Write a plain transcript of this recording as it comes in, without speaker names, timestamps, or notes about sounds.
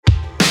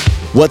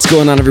What's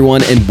going on,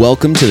 everyone, and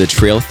welcome to the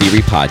Trail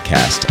Theory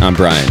Podcast. I'm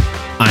Brian.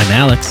 I'm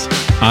Alex.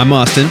 I'm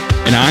Austin.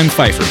 And I'm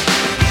Pfeiffer.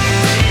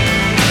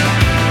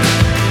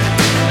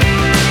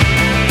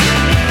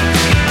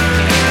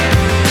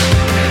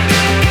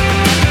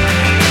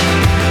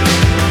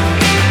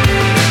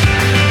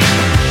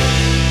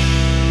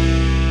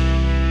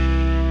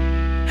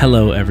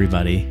 Hello,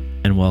 everybody,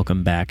 and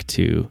welcome back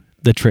to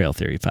the Trail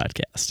Theory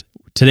Podcast.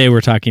 Today,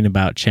 we're talking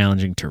about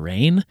challenging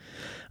terrain.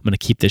 I'm going to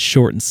keep this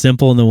short and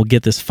simple, and then we'll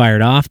get this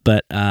fired off.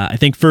 But I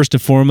think first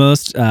and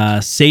foremost,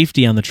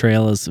 safety on the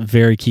trail is a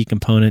very key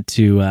component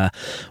to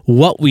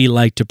what we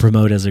like to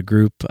promote as a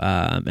group,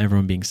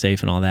 everyone being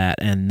safe and all that.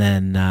 And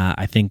then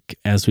I think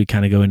as we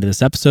kind of go into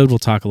this episode, we'll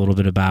talk a little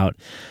bit about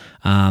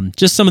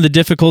just some of the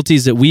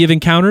difficulties that we have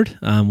encountered,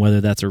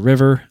 whether that's a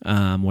river,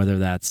 whether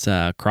that's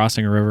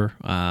crossing a river,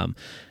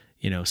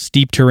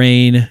 steep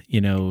terrain,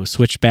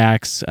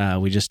 switchbacks.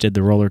 We just did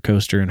the roller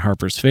coaster in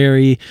Harper's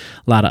Ferry,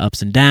 a lot of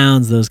ups and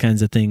downs, those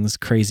kinds of things,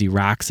 crazy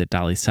rocks at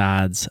Dolly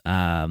Sods.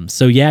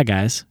 So yeah,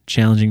 guys,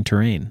 challenging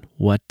terrain.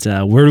 Where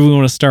do we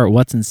want to start?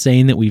 What's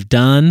insane that we've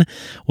done?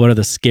 What are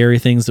the scary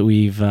things that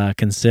we've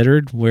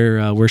considered?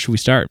 Where should we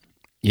start?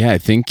 Yeah, I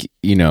think,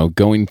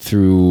 going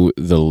through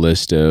the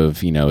list of,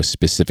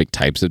 specific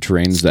types of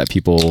terrains that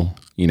people,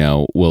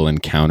 will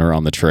encounter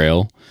on the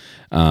trail,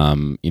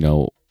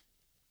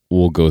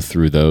 we'll go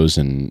through those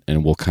and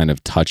we'll kind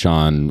of touch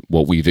on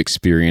what we've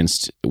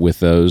experienced with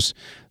those.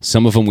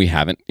 Some of them we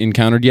haven't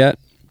encountered yet.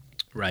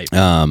 Right.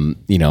 I'm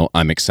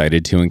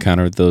excited to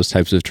encounter those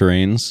types of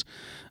terrains.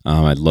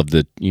 I'd love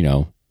to,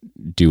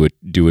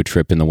 do a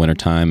trip in the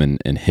wintertime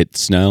and hit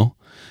snow.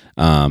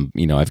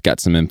 I've got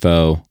some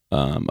info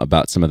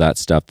about some of that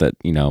stuff that,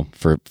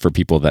 for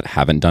people that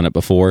haven't done it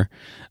before,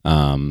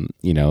 that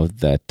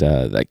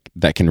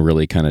can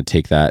really kind of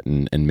take that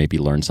and maybe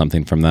learn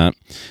something from that.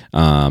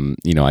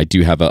 I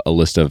do have a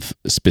list of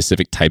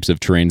specific types of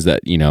terrains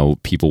that,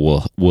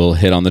 people will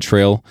hit on the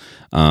trail,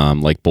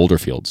 like boulder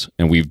fields.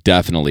 And we've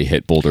definitely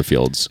hit boulder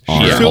fields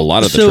on a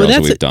lot of the trails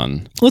that we've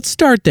done. Let's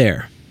start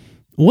there.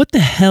 What the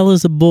hell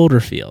is a boulder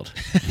field?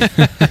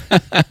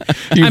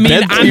 I'm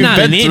not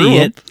an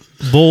idiot.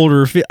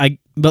 Boulder field.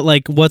 But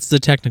what's the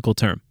technical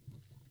term?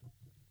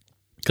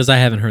 Because I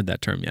haven't heard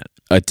that term yet.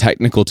 A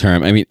technical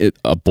term.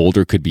 A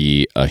boulder could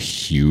be a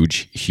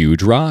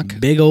huge rock.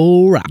 Big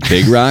old rock.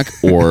 Big rock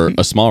or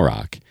a small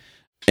rock.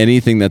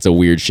 Anything that's a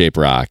weird shaped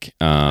rock.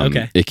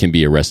 Okay. It can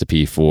be a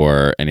recipe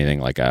for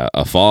anything like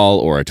a fall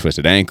or a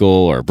twisted ankle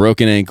or a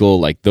broken ankle.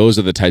 Like those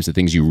are the types of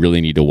things you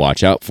really need to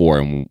watch out for.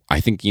 And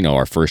I think,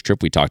 our first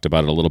trip, we talked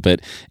about it a little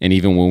bit. And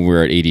even when we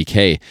were at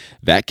 80K,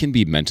 that can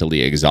be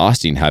mentally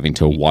exhausting having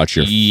to watch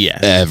your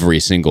every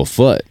single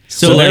foot.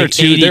 So there are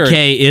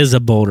 80K is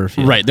a boulder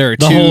field. Right. There are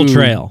the whole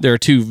trail. There are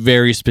two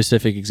very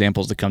specific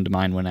examples that come to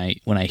mind when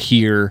I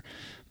hear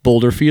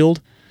boulder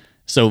field.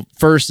 So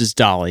first is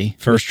Dolly.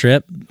 First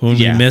trip when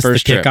we missed the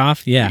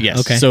kickoff? Yeah.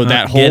 Yes. Okay. So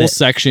that whole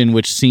section,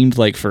 which seemed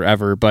like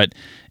forever,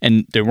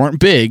 and they weren't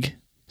big.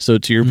 So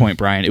to your point,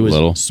 Brian, it was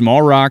little.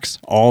 Small rocks,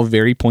 all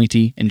very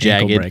pointy and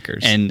jagged. Ankle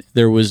breakers. And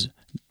there was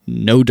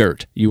no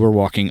dirt. You were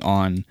walking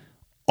on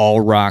all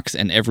rocks,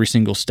 and every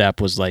single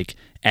step was like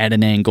at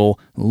an angle,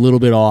 a little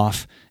bit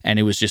off, and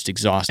it was just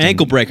exhausting.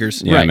 Ankle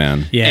breakers. Yeah, right.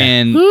 man. Yeah.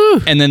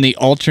 And then the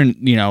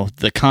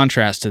the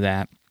contrast to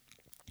that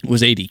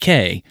was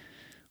 80K.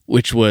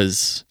 Which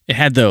was, it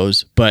had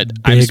those,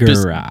 but big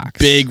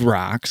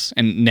rocks,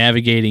 and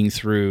navigating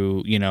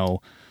through,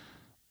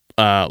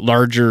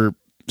 larger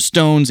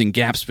stones and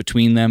gaps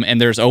between them. And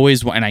there's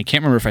always one, and I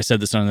can't remember if I said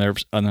this on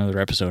another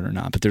episode or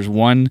not, but there's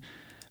one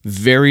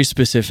very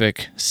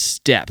specific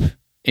step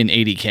in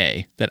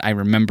 80K that I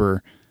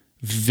remember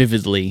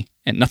vividly,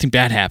 and nothing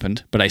bad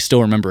happened, but I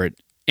still remember it.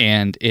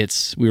 And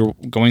we were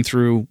going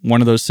through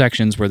one of those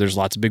sections where there's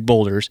lots of big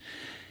boulders.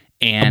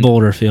 And a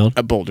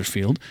boulder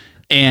field.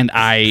 And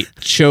I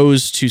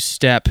chose to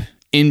step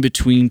in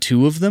between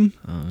two of them,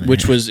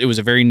 it was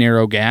a very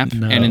narrow gap.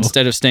 No. And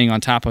instead of staying on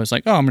top, I was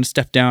like, I'm going to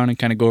step down and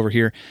kind of go over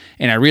here.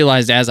 And I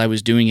realized as I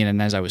was doing it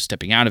and as I was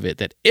stepping out of it,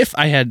 that if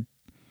I had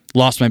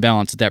lost my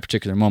balance at that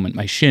particular moment,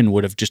 my shin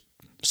would have just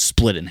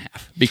split in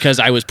half because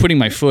I was putting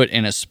my foot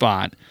in a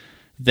spot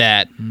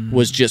that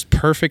was just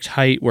perfect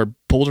height where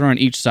boulder on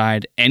each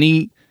side,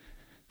 any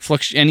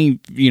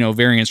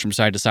variance from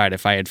side to side,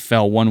 if I had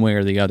fell one way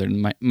or the other,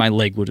 my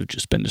leg would have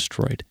just been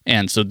destroyed.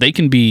 And so they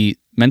can be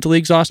mentally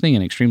exhausting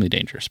and extremely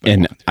dangerous.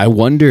 And I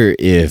wonder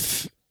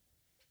if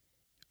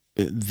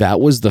that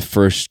was the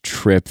first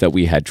trip that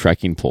we had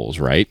trekking poles,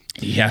 right?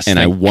 Yes. And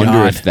I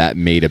wonder if that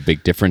made a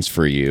big difference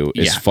for you.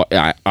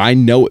 I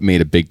know it made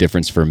a big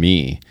difference for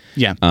me.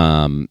 Yeah.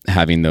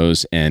 Having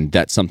those, and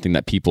that's something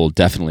that people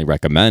definitely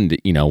recommend,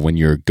 when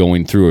you're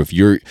going through, if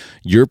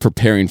you're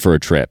preparing for a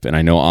trip, and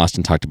I know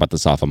Austin talked about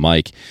this off a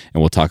mic,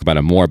 and we'll talk about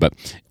it more, but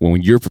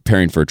when you're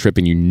preparing for a trip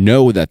and you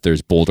know that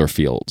there's boulder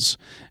fields,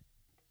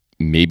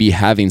 maybe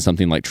having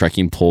something like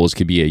trekking poles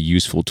could be a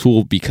useful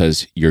tool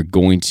because you're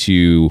going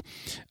to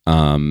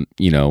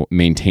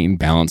maintain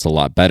balance a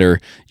lot better.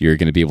 You're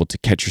going to be able to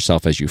catch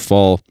yourself as you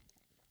fall.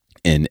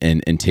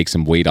 and take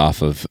some weight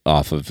off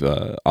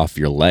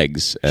your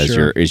legs as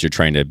Sure. you're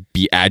trying to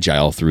be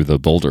agile through the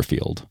boulder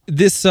field.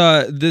 This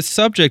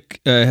subject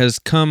has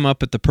come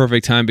up at the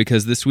perfect time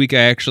because this week I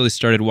actually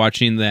started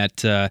watching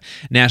that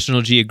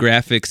National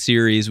Geographic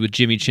series with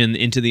Jimmy Chin,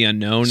 Into the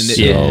Unknown. And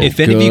So if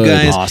any of you good.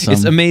 guys, Awesome.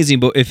 it's amazing.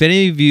 But if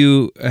any of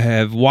you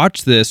have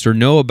watched this or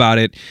know about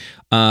it,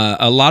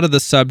 a lot of the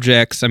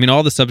subjects, I mean,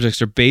 all the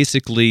subjects are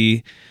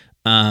basically.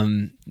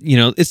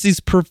 It's these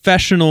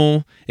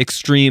professional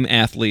extreme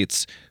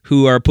athletes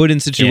who are put in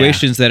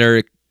situations that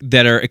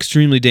are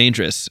extremely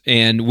dangerous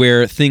and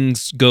where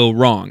things go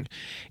wrong.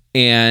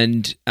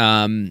 And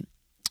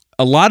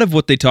a lot of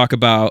what they talk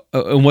about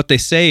and what they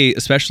say,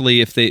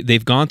 especially if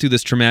they've gone through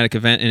this traumatic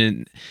event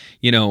and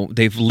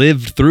they've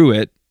lived through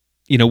it,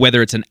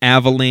 whether it's an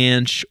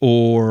avalanche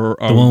or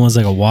The one was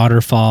like a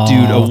waterfall. a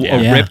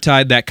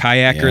riptide, that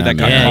kayaker Yeah, that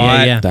got man.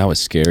 caught. Yeah. That was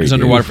scary. He was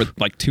dude. underwater for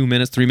like 2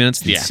 minutes, 3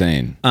 minutes.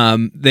 Insane.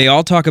 They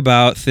all talk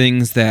about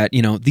things that,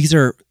 these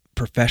are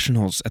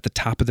professionals at the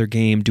top of their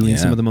game doing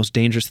some of the most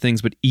dangerous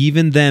things. But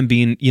even them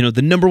being,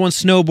 the number one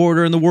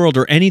snowboarder in the world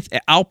or any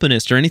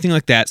alpinist or anything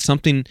like that,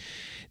 something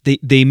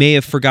they may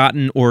have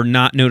forgotten or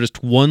not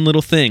noticed one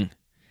little thing.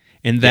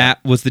 And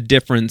that was the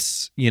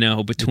difference,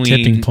 between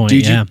tipping point.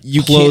 Dude, yeah.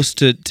 you close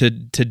to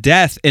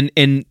death.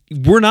 And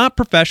we're not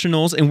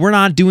professionals and we're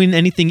not doing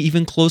anything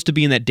even close to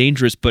being that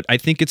dangerous. But I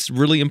think it's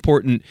really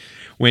important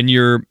when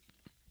you're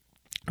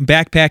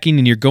backpacking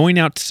and you're going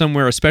out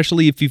somewhere,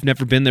 especially if you've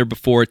never been there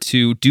before,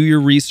 to do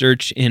your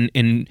research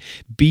and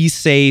be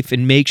safe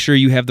and make sure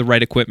you have the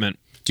right equipment.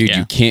 Dude,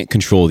 you can't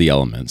control the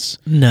elements.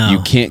 No.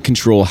 You can't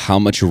control how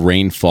much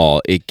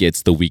rainfall it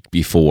gets the week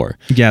before.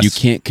 Yes. You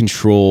can't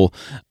control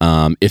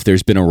if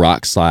there's been a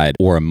rock slide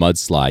or a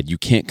mudslide. You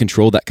can't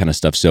control that kind of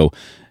stuff. So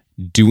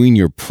doing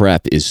your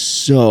prep is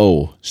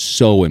so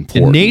important.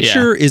 And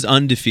nature is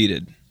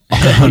undefeated.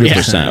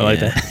 100%. I like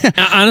that.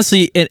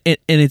 Honestly,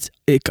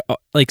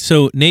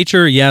 so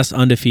nature, yes,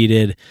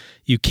 undefeated.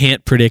 You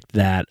can't predict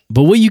that.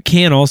 But what you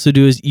can also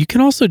do is you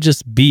can also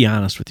just be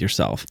honest with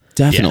yourself.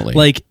 Definitely.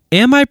 Like,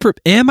 am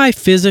I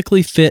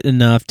physically fit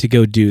enough to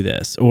go do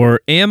this?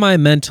 Or am I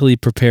mentally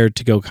prepared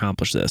to go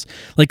accomplish this?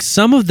 Like,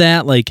 some of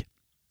that, like,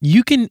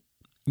 you can,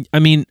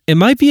 it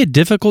might be a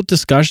difficult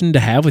discussion to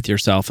have with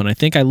yourself. And I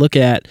think I look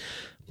at,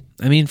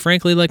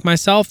 frankly, like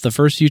myself, the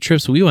first few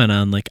trips we went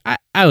on, like,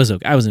 I was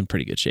okay. I was in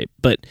pretty good shape.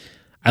 But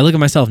I look at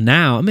myself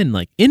now, I'm in,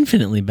 like,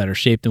 infinitely better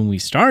shape than we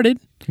started.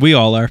 We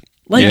all are.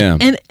 Like, Yeah.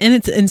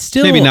 and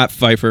still Maybe not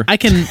Pfeiffer. I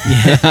can,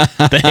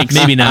 thanks.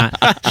 Maybe not,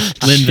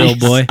 Linville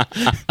boy.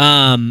 But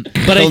I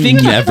He'll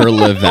think, never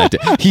live that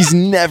down. He's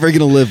never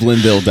gonna live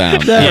Lindell down.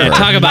 yeah, ever.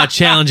 talk about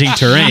challenging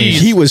terrain.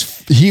 He was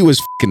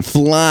fucking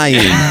flying.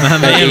 My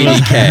man was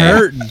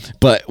hurting.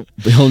 But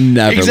he'll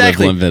never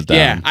Exactly. live Linville down.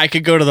 Yeah, I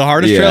could go to the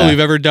hardest Yeah. trail we've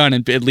ever done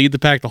and lead the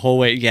pack the whole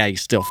way. Yeah, you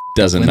still.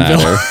 Doesn't Linville.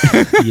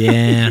 matter.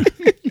 Yeah.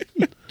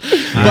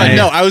 But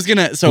no, I was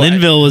gonna. So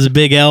Linville was a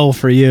big L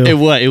for you.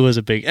 it was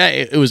a big.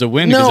 It was a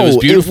win because No, it was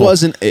beautiful. it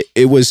wasn't.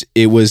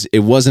 It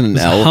wasn't an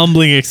L.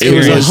 Humbling It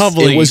experience. was a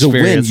humbling It was a win.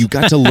 experience. You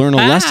got to learn a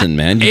lesson,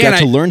 man. You And got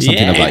to learn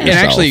something yeah. about And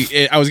yourself.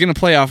 actually, I was going to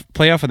play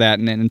off of that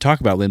and talk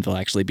about Linville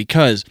actually,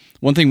 because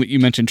one thing that you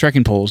mentioned,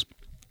 trekking poles,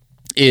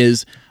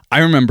 is I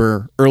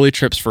remember early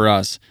trips for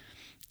us.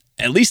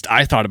 At least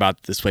I thought about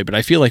it this way, but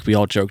I feel like we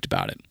all joked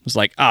about it. It was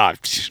like,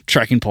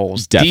 trekking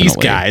poles, these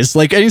Definitely. guys.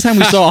 Like anytime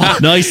we saw,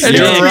 Nice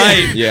anytime- stick.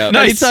 right. Yeah.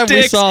 Anytime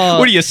we saw,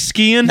 What are you,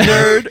 skiing,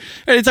 nerd?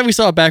 anytime we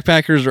saw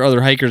backpackers or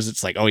other hikers,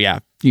 it's like, oh yeah,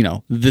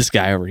 this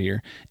guy over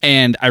here.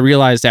 And I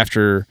realized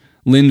after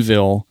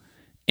Linville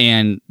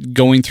and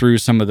going through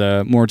some of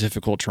the more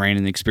difficult terrain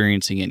and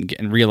experiencing it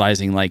and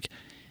realizing like,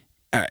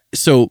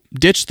 so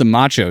ditch the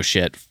macho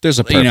shit. There's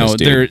a purpose,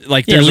 dude.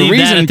 there's Yeah, a leave that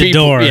reason at the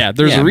people, door. yeah,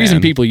 there's Yeah, a reason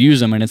man. people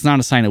use them, and it's not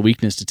a sign of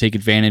weakness to take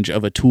advantage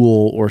of a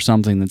tool or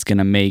something that's going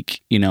to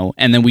make,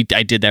 and then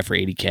I did that for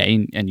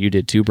 80K and you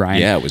did too, Brian.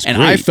 Yeah, it was and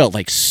great. I felt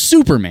like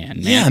Superman,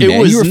 man. yeah, it man,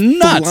 was you were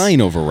nuts.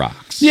 flying over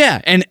rocks. Yeah,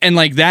 and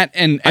like that,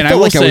 and I I felt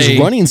will like I was say-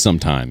 running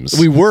sometimes.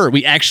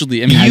 We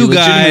actually. I mean, You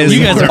guys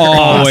are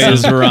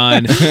always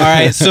run. All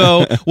right,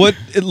 so what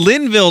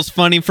Linville's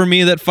funny for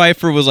me that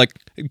Pfeiffer was like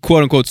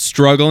quote unquote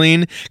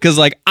struggling because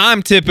like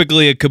I'm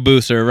typically a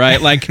cabooser,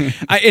 right? Like,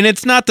 and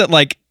it's not that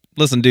like,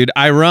 listen, dude,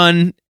 I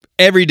run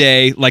every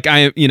day. Like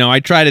I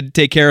try to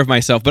take care of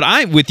myself,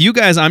 but with you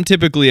guys, I'm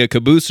typically a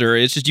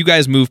cabooser. It's just you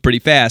guys move pretty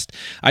fast.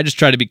 I just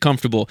try to be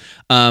comfortable.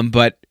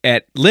 But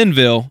at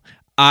Linville,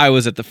 I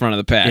was at the front of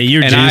the pack, Yeah,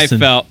 you're and juicing. I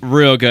felt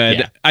real good.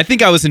 Yeah. I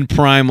think I was in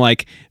prime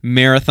like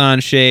marathon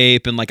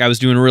shape, and like I was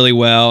doing really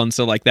well, and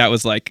so like that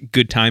was like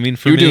good timing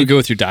for You were me. doing good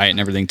with your diet and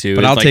everything too.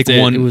 But It's I'll like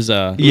take one. It was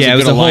a it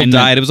was good a whole alignment.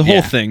 diet. It was a whole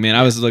Yeah. thing, man.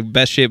 I was like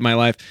best shape of my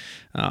life.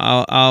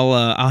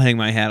 I'll hang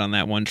my hat on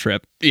that one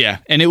trip. Yeah,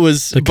 and it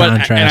was. The but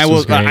contrast and I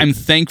was great. I'm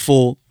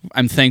thankful.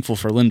 I'm thankful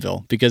for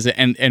Linville because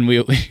and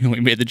we we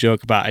made the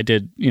joke about I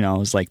did. I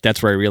was like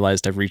that's where I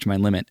realized I've reached my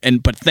limit.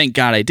 But thank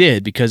God I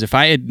did because if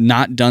I had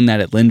not done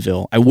that at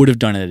Linville, I would have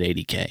done it at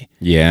 80K.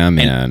 yeah,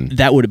 man. And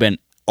that would have been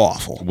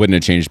awful. Wouldn't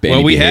have changed any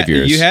Well,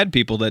 behaviors. you had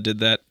people that did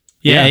that.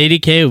 Yeah,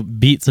 80K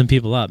beat some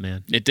people up,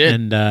 man. It did.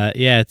 And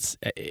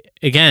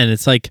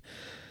it's like,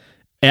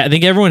 I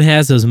think everyone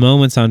has those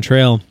moments on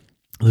trail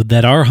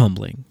that are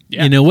humbling.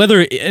 Yeah. You know,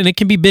 and it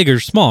can be big or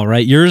small,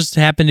 right? Yours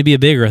happened to be a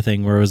bigger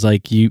thing where it was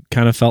like you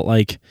kind of felt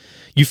like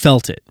you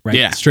felt it, right?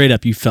 Yeah. Straight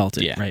up, you felt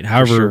it, Yeah, right?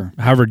 for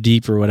However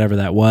deep or whatever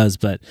that was,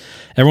 but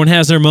everyone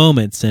has their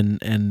moments, and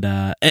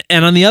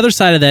on the other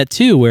side of that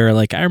too, where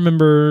like I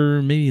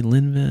remember maybe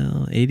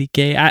Linville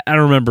 80K, I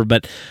don't remember,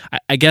 but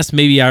I guess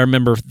maybe I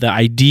remember the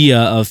idea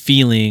of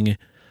feeling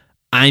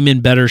I'm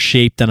in better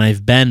shape than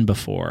I've been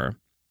before.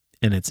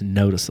 And it's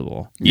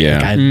noticeable. Yeah.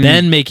 Like I've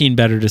been making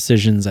better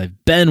decisions.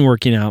 I've been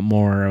working out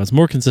more. I was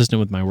more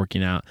consistent with my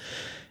working out.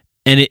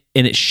 And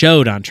it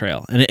showed on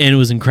trail. And it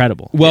was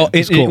incredible. Well, it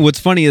was cool. what's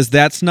funny is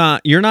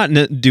you're not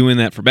doing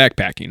that for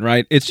backpacking,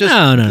 right? It's just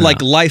No.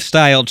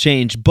 lifestyle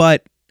change.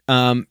 But,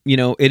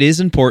 it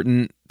is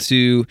important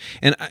to,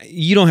 and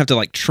you don't have to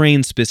like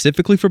train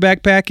specifically for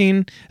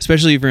backpacking,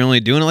 especially if you're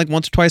only doing it like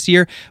once or twice a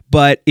year.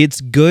 But it's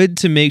good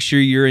to make sure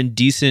you're in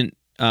decent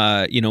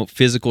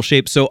physical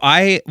shape. So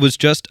I was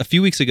just a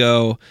few weeks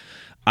ago,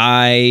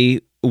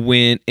 I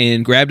went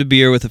and grabbed a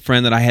beer with a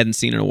friend that I hadn't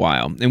seen in a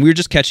while. And we were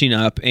just catching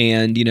up,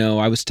 and,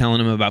 I was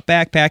telling him about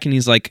backpacking.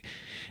 He's like,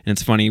 and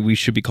it's funny, we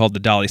should be called the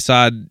Dolly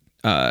Sod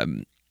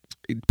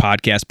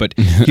podcast, but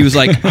he was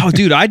like, oh,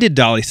 dude, I did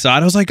Dolly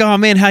Sod. I was like, oh,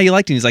 man, how you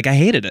liked it? And he's like, I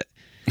hated it.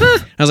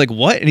 I was like,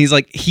 what? And he's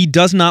like, he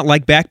does not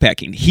like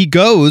backpacking. He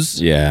goes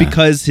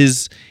because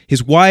his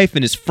wife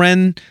and his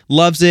friend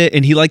loves it,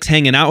 and he likes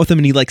hanging out with them,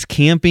 and he likes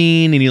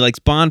camping, and he likes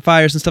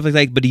bonfires and stuff like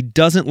that, but he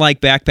doesn't like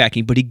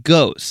backpacking, but he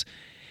goes.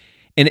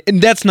 And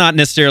that's not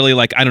necessarily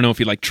like, I don't know if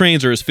he like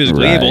trains or is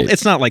physically able.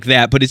 It's not like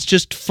that, but it's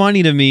just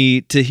funny to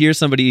me to hear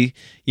somebody,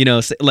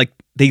 say, like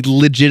they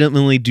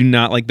legitimately do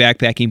not like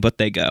backpacking, but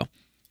they go.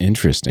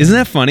 Interesting. Isn't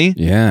that funny?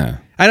 Yeah.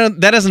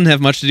 That doesn't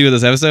have much to do with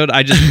this episode.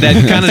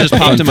 That kind of just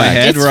popped in my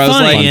head where I was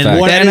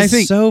like, that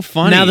is so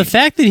funny. Now, the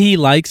fact that he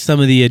likes some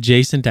of the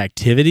adjacent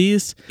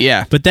activities,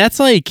 but that's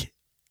like,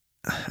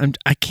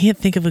 I can't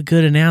think of a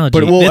good analogy.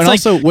 But it's and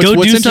like, also,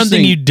 go do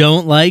something you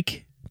don't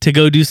like to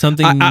go do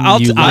something you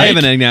like. I have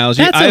an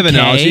analogy. That's I have an okay.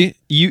 analogy.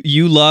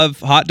 You love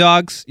hot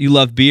dogs, you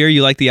love beer,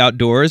 you like the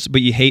outdoors,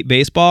 but you hate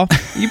baseball.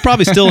 You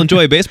probably still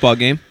enjoy a baseball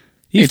game.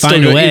 You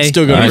find a way. It's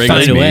still going to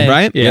find a way,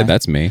 right? Yeah,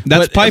 that's me.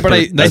 That's Piper.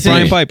 That's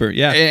Brian Piper.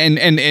 Yeah, and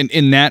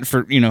in that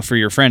for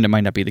your friend, it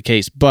might not be the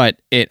case,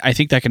 but I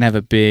think that can have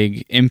a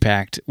big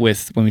impact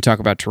with when we talk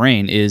about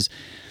terrain. Is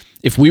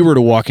if we were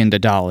to walk into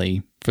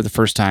Dolly for the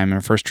first time in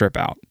our first trip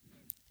out,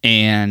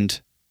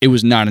 and it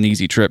was not an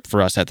easy trip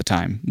for us at the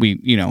time.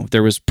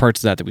 There was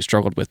parts of that we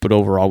struggled with, but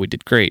overall we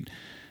did great.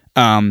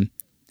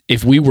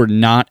 If we were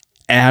not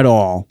at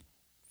all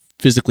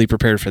physically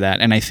prepared for that,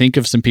 and I think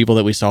of some people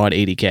that we saw at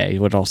 80K,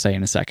 what I'll say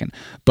in a second,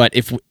 but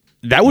if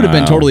that would have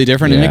been totally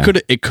different,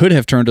 and it could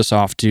have turned us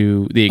off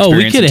to the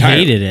experience. We could have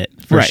hated it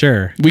for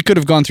sure. We could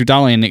have gone through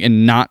Dolly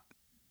and not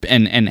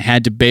and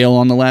had to bail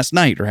on the last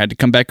night, or had to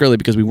come back early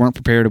because we weren't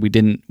prepared, or we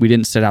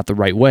didn't set out the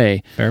right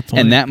way. Fair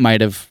point. And that might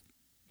have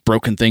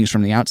broken things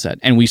from the outset.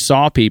 And we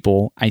saw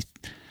people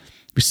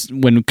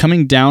when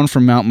coming down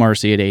from Mount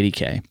Marcy at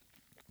 80K.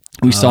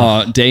 We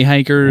saw day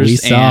hikers. We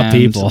saw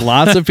people.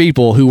 Lots of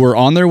people who were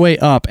on their way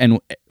up, and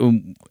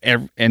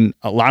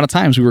a lot of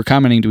times we were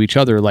commenting to each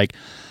other like,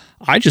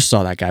 I just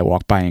saw that guy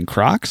walk by in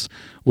Crocs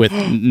with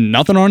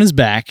nothing on his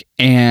back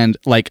and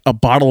like a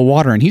bottle of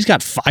water, and he's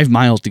got 5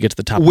 miles to get to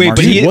the top. Wait, of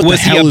but Marcy. What the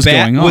hell is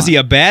going on? Was he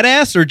a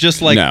badass or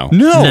just like No,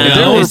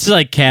 it's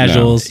like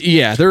casuals.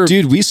 Yeah,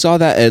 dude, we saw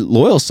that at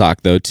Loyal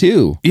Sock though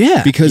too.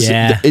 Yeah, because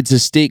Yeah. it's a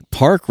state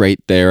park right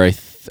there.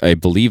 I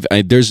believe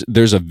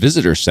there's a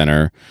visitor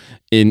center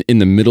in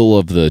the middle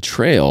of the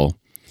trail,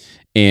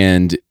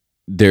 and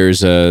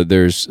there's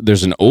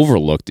an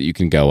overlook that you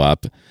can go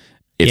up.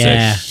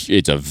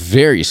 It's a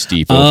very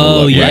steep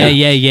overlook.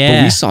 Yeah.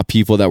 But we saw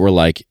people that were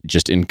like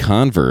just in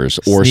Converse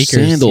or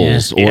Sneakers,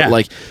 sandals or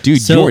like, dude,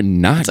 So- you're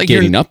not like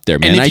getting you're- up there,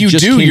 man. and if I you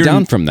just do, came you're-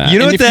 down from that. You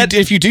know and what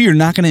if you do, you're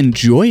not going to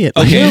enjoy it.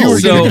 Like, Okay, you're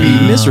so- going to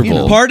be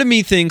miserable. Part of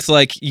me thinks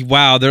like,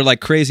 wow, they're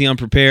like crazy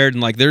unprepared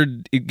and like they're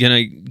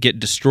gonna get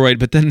destroyed.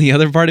 But then the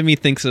other part of me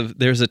thinks of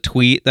there's a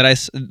tweet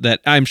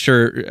that I'm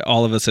sure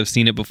all of us have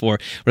seen it before,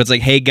 but it's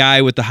like, hey,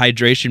 guy with the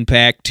hydration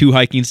pack, 2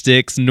 hiking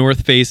sticks,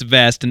 North Face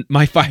vest, and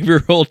my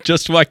 5-year-old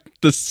just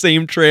walked the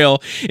same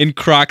trail in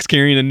Crocs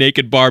carrying a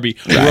naked Barbie.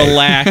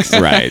 Relax,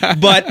 Right.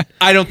 But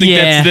I don't think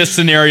that's this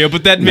scenario.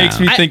 But that makes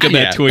me think of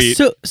that tweet.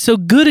 So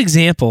good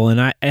example,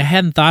 and I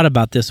hadn't thought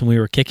about this when we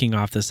were kicking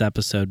off this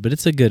episode, but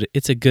it's a good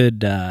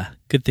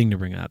good thing to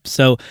bring up.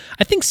 So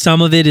I think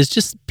some of it is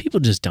just people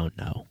just don't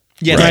know.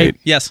 Yes, Right.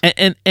 yes.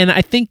 And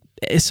I think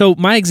so.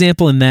 My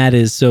example in that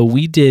is, so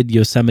we did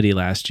Yosemite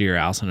last year,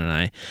 Allison and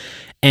I,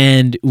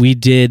 and we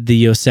did the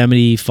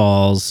Yosemite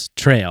Falls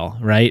Trail,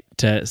 right?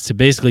 To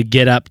basically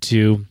get up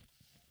to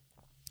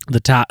the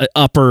top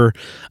upper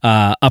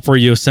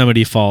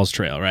Yosemite Falls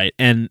Trail, right?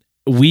 And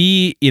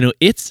we,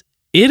 it's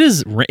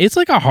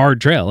like a hard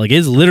trail. Like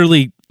it's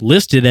literally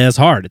listed as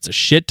hard. It's a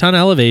shit ton of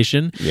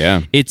elevation.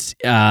 Yeah. It's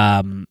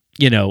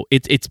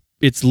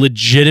it's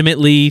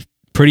legitimately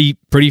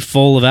pretty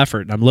full of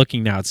effort. And I'm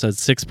looking now; it says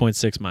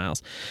 6.6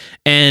 miles,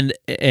 and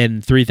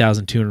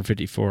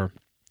 3,254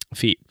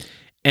 feet.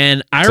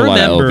 And I It's a lot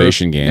remember of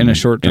elevation game in a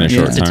short time. In a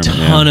short it's time. a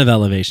ton of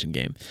elevation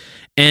game.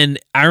 And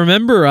I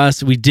remember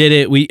we did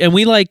it. We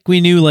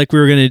knew like we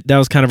were gonna. That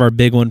was kind of our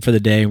big one for the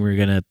day, and we were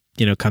gonna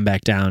come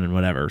back down and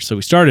whatever. So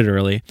we started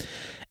early.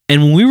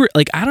 And when we were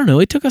like, I don't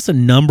know, it took us a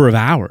number of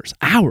hours,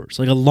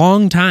 like a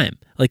long time.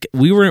 Like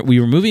we were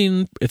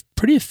moving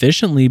pretty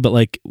efficiently, but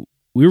like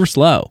we were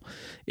slow.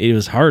 It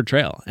was a hard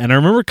trail. And I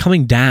remember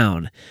coming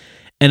down,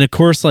 and of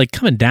course, like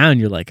coming down,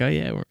 you're like, oh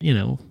yeah,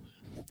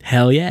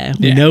 hell yeah.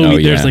 We know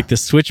there's like the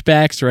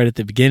switchbacks right at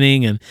the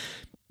beginning, and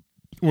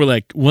we're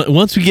like,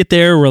 once we get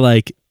there, we're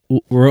like,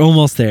 we're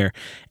almost there.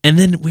 And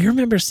then we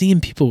remember seeing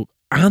people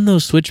on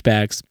those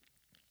switchbacks,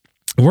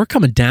 and we're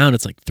coming down.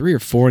 It's like 3 or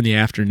 4 in the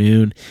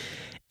afternoon.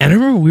 And I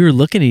remember we were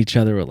looking at each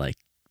other. We're like,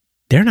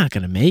 they're not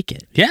going to make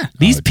it. Yeah.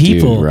 These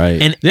people, dude,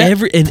 right.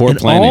 and Poor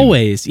planning.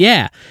 always,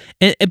 yeah.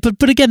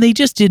 But again, they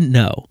just didn't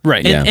know,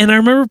 Right, And I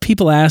remember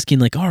people asking,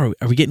 like, "Oh,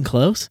 are we getting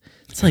close?"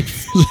 It's like,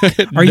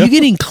 are you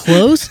getting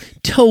close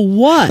to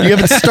what? You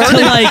haven't started.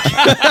 To like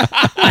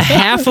a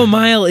half a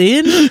mile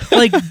in?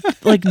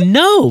 Like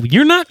no,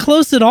 you're not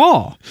close at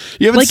all.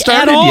 You haven't like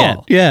started at all. yet.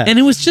 Yeah. And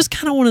it was just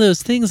kind of one of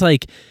those things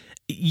like,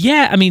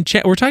 yeah, I mean,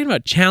 we're talking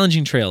about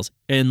challenging trails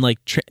and like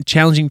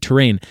challenging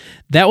terrain.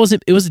 That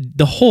wasn't, it was,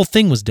 the whole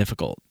thing was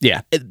difficult. Yeah.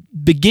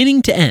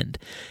 Beginning to end.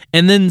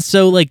 And then,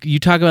 so like you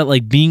talk about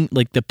like being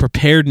like the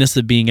preparedness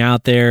of being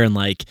out there, and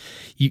like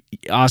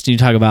Austin, you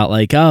talk about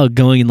like, oh,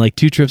 going in like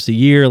 2 trips a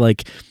year,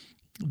 like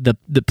the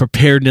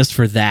preparedness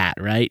for that,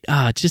 right?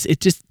 It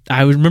just,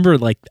 I remember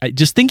like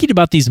just thinking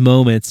about these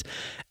moments.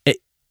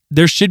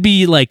 There should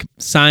be like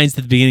signs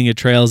at the beginning of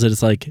trails that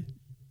it's like,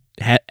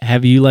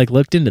 have you like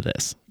looked into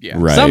this? Yeah.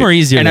 Right. Some are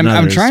easier And than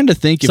I'm others. trying to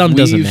think Some if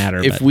doesn't matter.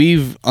 if but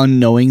we've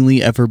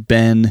unknowingly ever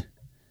been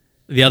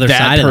the other that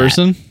side of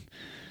person.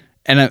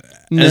 And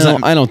No,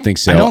 I don't think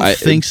so. I don't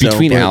think so,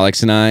 Between but-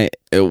 Alex and I,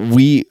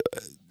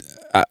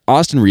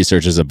 Austin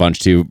researches a bunch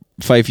too.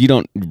 Fife, you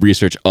don't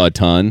research a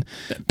ton.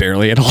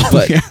 barely at all.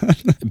 But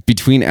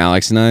between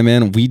Alex and I,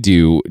 man, we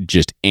do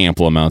just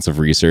ample amounts of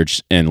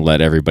research and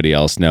let everybody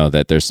else know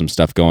that there's some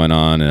stuff going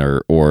on,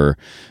 or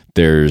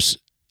there's,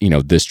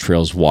 this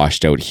trail's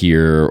washed out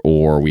here,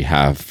 or we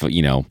have,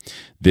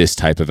 this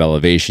type of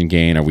elevation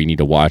gain, or we need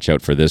to watch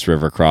out for this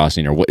river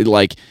crossing, or what,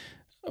 like,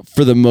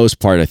 for the most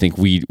part, I think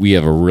we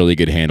have a really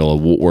good handle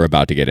of what we're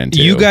about to get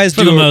into. You guys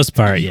for the most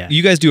part, yeah.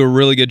 You guys do a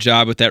really good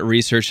job with that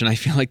research, and I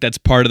feel like that's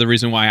part of the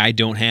reason why I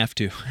don't have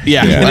to.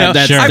 yeah, Yeah. You know,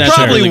 That's I a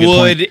probably really good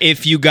point. would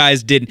if you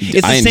guys didn't.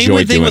 It's I the same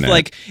enjoy thing with doing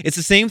it. it's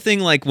the same thing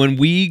like when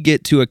we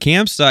get to a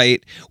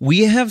campsite,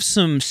 we have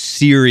some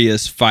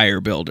serious fire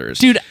builders.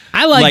 Dude,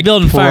 I like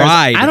building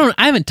pride. fires.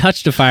 I haven't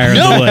touched a fire in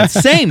the No, woods.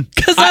 same.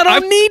 'Cause I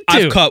don't need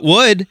to. I've cut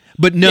wood,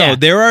 but no, Yeah.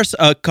 there are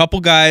a couple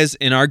guys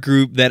in our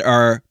group that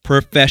are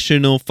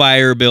professional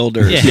fire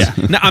builders. Yeah.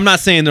 Now, I'm not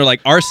saying they're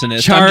like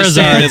arsonists. I'm just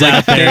saying Charizard's they like,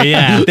 out there,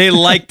 yeah. They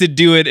like to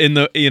do it in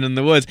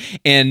the woods,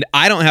 and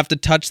I don't have to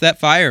touch that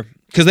fire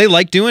because they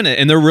like doing it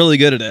and they're really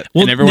good at it.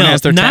 Well, And everyone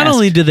has their not task.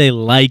 only do they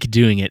like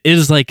doing it, it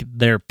is like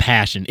their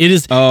passion. It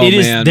is Oh, it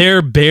is man.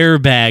 their bear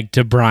bag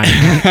to Brian.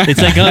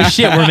 It's like, oh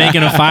shit, we're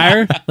making a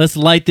fire. Let's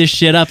light this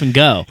shit up and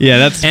go. Yeah,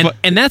 that's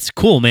and that's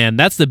cool, man.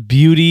 That's the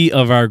beauty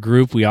of our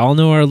group. We all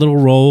know our little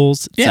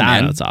roles. Yeah,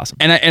 man. It's awesome.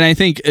 And I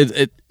think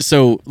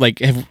so.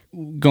 Like,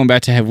 going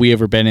back to have we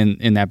ever been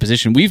in that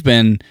position? We've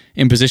been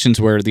in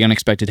positions where the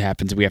unexpected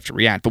happens and we have to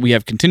react, but we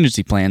have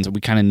contingency plans and we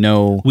kind of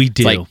know. We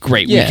do. Like,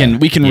 great, Yeah.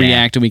 we can Yeah.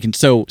 react, and we can.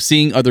 So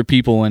seeing other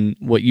people and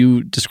what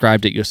you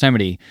described at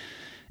Yosemite,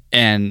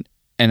 and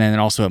then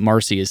also at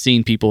Marcy, is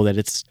seeing people that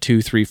it's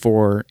 2, 3,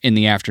 4 in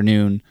the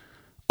afternoon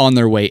on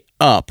their way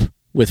up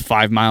with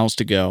 5 miles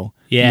to go.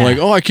 Yeah. Like,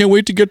 oh, I can't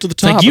wait to get to the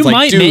It's top. like you It's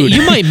might dude.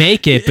 you might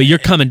make it, but you're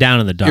coming down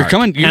in the dark. You're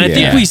coming- and I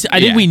yeah.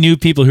 think we knew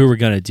people who were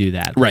going to do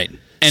that. Right.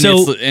 And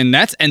So-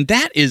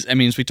 that is, I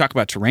mean, as we talk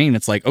about terrain,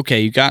 it's like, okay,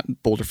 you got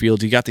boulder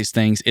fields, you got these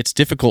things. It's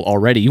difficult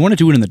already. You want to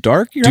do it in the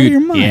dark? You're out of Dude,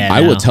 your mind. yeah.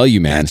 I no. will tell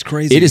you, man, That's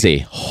crazy. it is a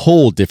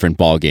whole different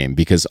ball game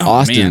because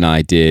Austin man. and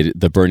I did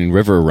the Burning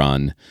River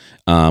run,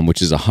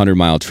 which is a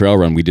 100-mile trail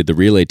run. We did the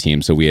relay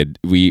team, so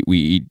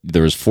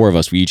there was 4 of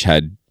us. We each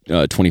had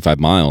 25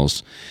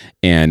 miles,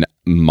 and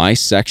my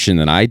section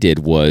that I did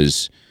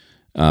was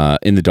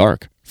in the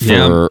dark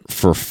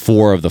for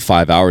 4 of the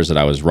 5 hours that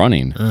I was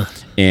running,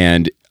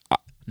 and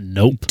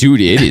Nope.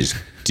 dude, it is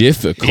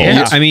difficult.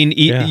 Yeah, I mean,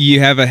 you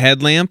have a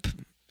headlamp,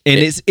 and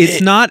it's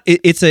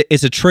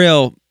a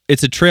trail.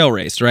 It's a trail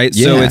race, right?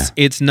 So Yeah.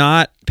 it's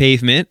not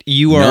pavement.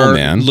 You No, are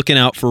man. looking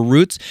out for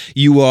roots.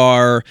 You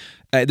are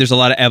there's a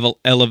lot of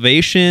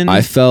elevation.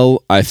 I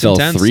fell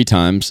intense. 3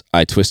 times.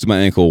 I twisted my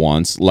ankle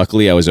once.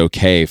 Luckily, I was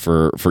okay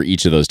for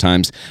each of those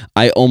times.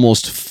 I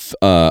almost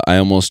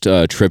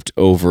tripped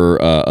over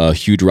a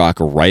huge rock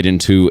right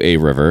into a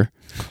river.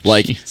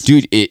 Like,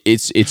 dude,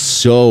 it's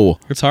so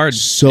hard.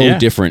 Yeah.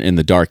 different in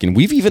the dark, and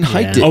we've even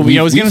hiked it. Oh,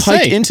 I was we've gonna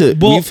hiked say. into.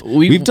 Well,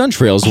 we've done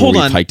trails where Hold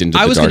we've on. hiked into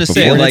I the was dark gonna before,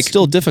 say, and like, it's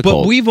still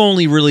difficult. But we've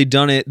only really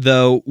done it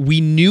though.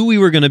 We knew we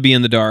were going to be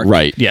in the dark,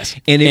 right. Yes.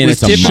 And it And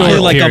was it's a typically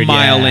mile. like a Period,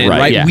 mile yeah. in, Right,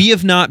 right? yeah. We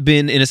have not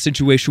been in a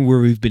situation where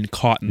we've been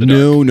caught in the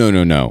dark.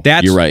 No.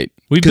 That's- You're right.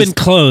 We've been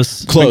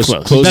close. Close We've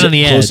been at, on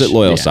the close edge. at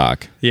Loyal Yeah.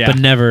 Sock. Yeah. But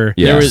never.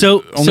 Yeah. There was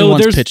So only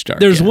once there's pitch dark,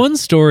 there's yeah. one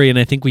story, and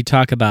I think we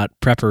talk about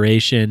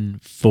preparation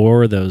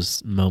for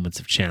those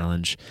moments of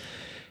challenge.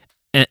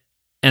 And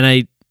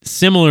I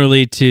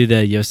similarly to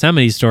the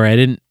Yosemite story, I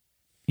didn't,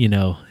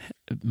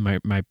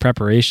 my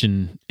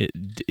preparation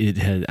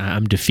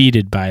I'm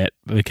defeated by it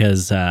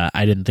because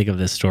I didn't think of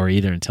this story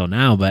either until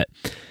now. But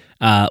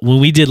when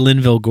we did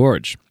Linville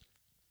Gorge.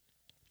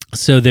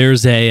 So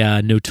there's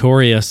a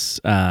notorious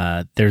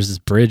there's this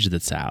bridge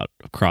that's out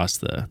across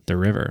the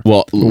river.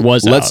 Well,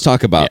 Was let's out.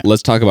 talk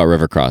about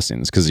river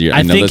crossings because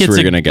I know think that's where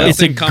you're gonna go.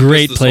 It's a Encompass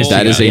great this place whole to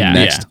That is go. a Yeah.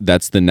 next.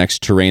 That's the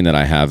next terrain that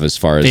I have as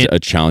far as Fan- a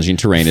challenging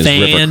terrain is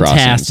river crossings.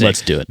 Fantastic.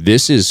 Let's do it.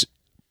 This is,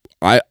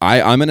 I'm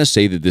gonna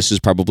say that this is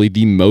probably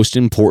the most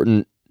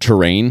important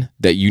terrain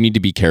that you need to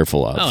be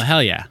careful of Oh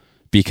hell yeah!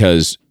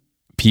 because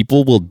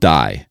people will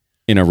die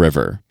in a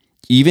river,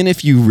 even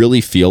if you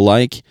really feel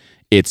like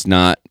it's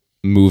not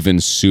moving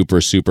super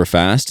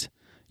fast.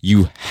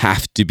 You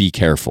have to be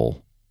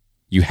careful.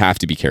 You have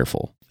to be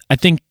careful. I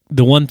think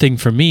the one thing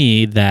for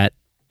me that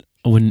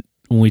when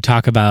we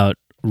talk about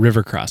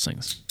river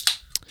crossings,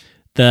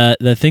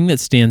 the thing that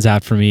stands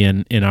out for me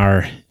in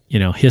our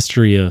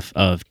history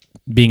of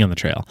being on the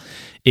trail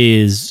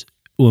is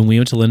when we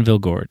went to Linville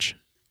Gorge.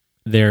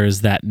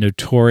 There's that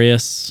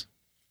notorious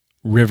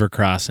river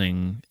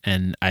crossing,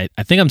 and I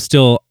think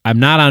I'm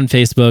not on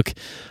Facebook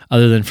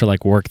other than for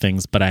like work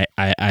things, but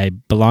I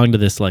belong to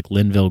this like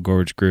Linville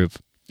Gorge group.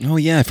 Oh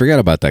yeah, I forgot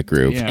about that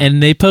group. Yeah.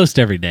 And they post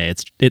every day.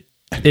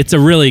 It's a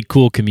really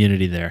cool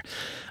community there,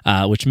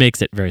 which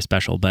makes it very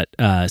special. But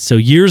so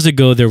years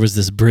ago, there was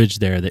this bridge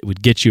there that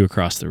would get you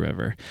across the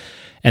river,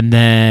 and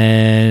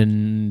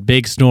then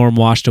big storm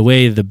washed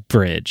away the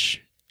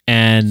bridge.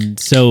 And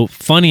so,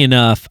 funny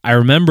enough, I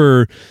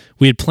remember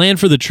we had planned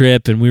for the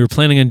trip, and we were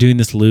planning on doing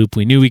this loop.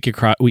 We knew we could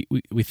cross. We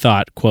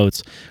thought,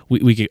 quotes,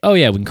 we could. Oh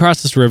yeah, we can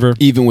cross this river.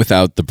 Even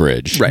without the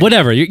bridge. Right.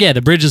 Whatever. Yeah,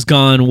 the bridge is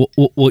gone.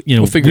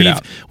 We'll figure it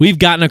out. We've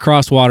gotten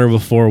across water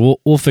before.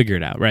 We'll figure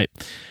it out, right?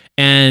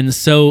 And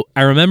so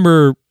I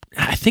remember,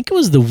 I think it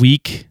was the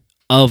week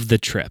of the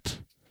trip.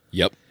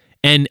 Yep.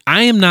 And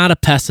I am not a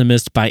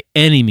pessimist by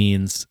any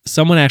means.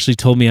 Someone actually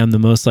told me I'm the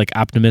most like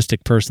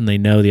optimistic person they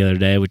know the other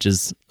day, which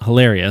is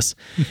hilarious.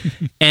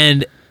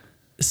 And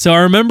so I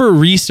remember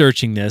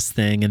researching this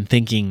thing and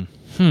thinking,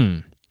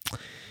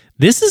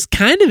 this is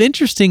kind of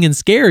interesting and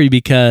scary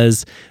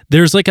because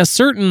there's like a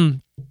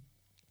certain,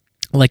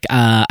 like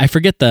I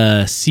forget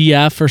the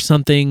CF or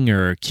something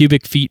or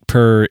cubic feet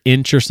per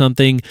inch or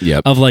something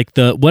Yep. of like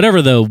the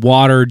whatever the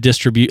water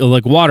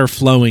like water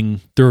flowing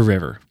through a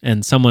river,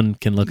 and someone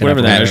can look Whatever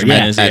it up. that later. measurement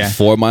Yeah. is. At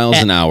 4 miles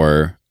At- an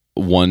hour,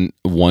 one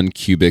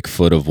cubic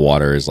foot of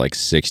water is like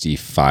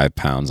 65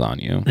 pounds on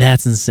you.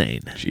 That's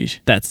insane. Jeez.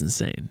 That's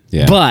insane.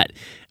 Yeah. But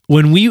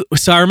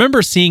so I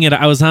remember seeing it,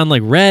 I was on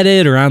like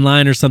Reddit or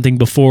online or something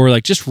before,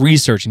 like just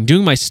researching,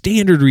 doing my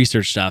standard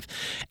research stuff.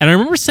 And I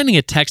remember sending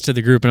a text to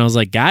the group and I was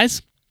like,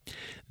 guys,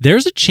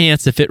 there's a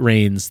chance if it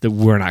rains that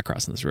we're not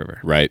crossing this river.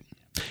 Right.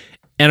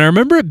 And I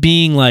remember it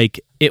being like,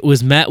 it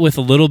was met with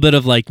a little bit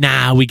of like,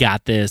 nah, we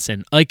got this.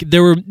 And like,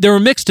 there were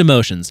mixed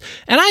emotions.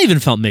 And I even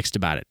felt mixed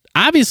about it.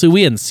 Obviously,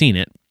 we hadn't seen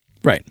it.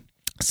 Right.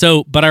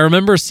 So, but I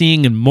remember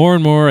seeing and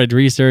more I'd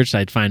researched,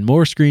 I'd find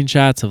more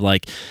screenshots of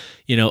like,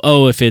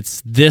 if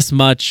it's this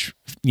much,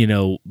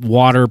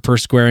 water per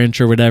square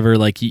inch or whatever,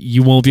 like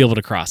you won't be able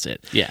to cross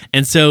it. Yeah.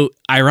 And so,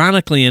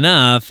 ironically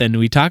enough, and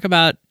we talk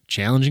about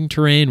challenging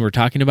terrain, we're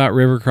talking about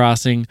river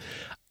crossing.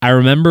 I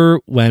remember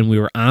when we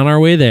were on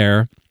our way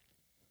there,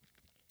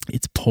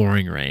 it's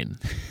pouring rain.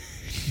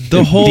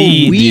 The whole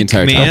week, the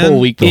entire time. man. The whole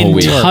week. The whole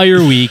week. Entire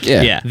week.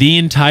 Yeah. The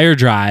entire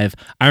drive.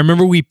 I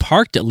remember we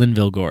parked at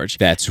Linville Gorge.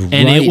 That's right.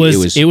 And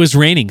it was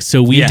raining.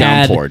 So we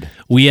downpoured.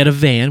 we had a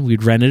van.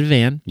 We'd rented a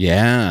van,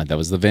 Yeah, that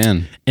was the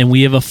van. and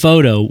we have a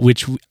photo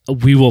which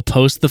we will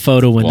post the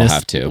photo when We'll this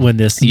have to. when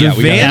this Yeah,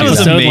 we van gotta do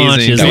that. episode Amazing.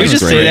 launches. That Can we was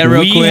just great. say that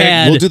real We quick?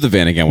 had- We'll do the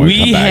van again when we we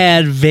come back.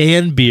 had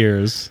van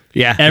beers.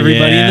 Yeah.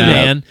 Everybody in the Yeah.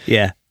 van.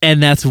 Yeah.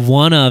 And that's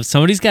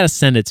somebody's got to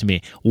send it to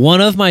me.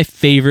 One of my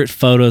favorite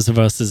photos of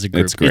us as a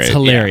group. It's great.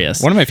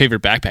 hilarious. One of my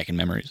favorite backpacking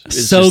memories.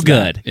 is So just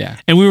good. that. Yeah.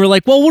 And we were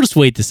like, well, we'll just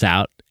wait this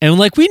out. And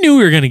like, we knew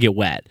we were going to get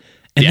wet.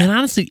 And Yeah. then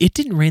honestly, it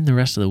didn't rain the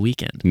rest of the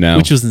weekend. No.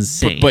 Which was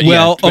insane. But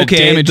Well, yeah, okay.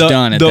 damage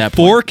done at the that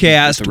point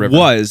forecast with the river.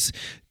 was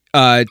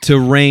to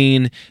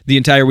rain the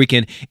entire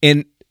weekend,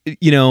 and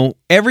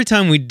every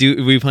time we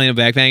plan a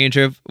backpacking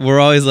trip, we're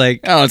always like,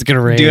 Oh, it's gonna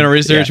rain. doing our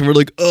research, and we're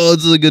like, oh,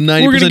 it's like a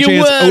 90% We're gonna get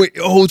chance. wet.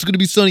 Oh, wait, it's gonna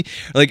be sunny.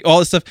 Like all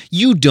this stuff.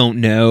 You don't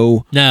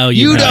know. no,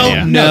 You know. don't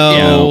Yeah.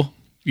 know.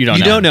 You don't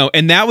You know. don't know.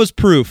 And that was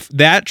proof.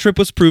 That trip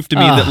was proof to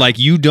me that like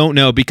you don't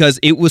know, because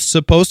it was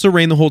supposed to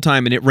rain the whole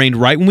time, and it rained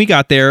right when we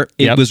got there.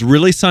 It Yep. was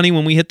really sunny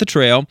when we hit the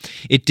trail.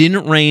 It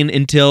didn't rain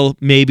until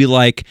maybe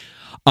like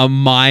a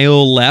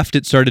mile left.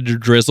 It started to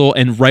drizzle,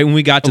 and right when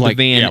we got to Like,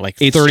 the van, yeah, like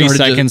it 30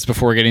 started to seconds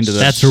before getting to the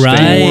That's storm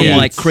right. Yeah.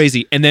 like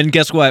crazy. And then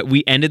guess what?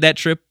 We ended that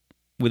trip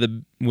with a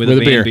van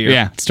beer.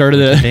 Yeah, started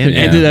van beer.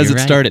 ended as You're it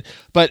right. started.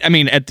 But I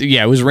mean,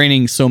 it was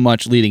raining so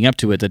much leading up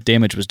to it that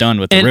damage was done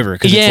with the And, river.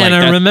 'cause yeah, it's like and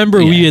I that-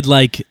 remember yeah. we had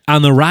like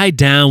on the ride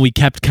down, we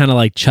kept kind of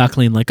like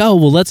chuckling, like, "Oh,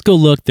 well, let's go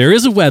look. There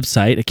is a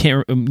website. I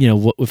can't,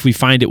 if we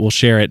find it, we'll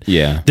share it.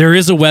 Yeah. There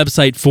is a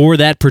website for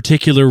that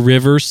particular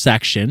river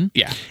section.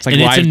 Yeah, it's like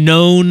and live. it's a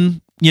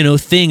known,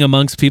 thing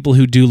amongst people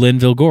who do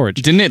Linville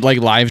Gorge. Didn't it like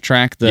live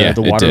track the Yeah, it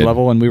water did.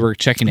 level, and we were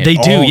checking it? They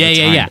do, all the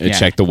yeah, time. yeah. It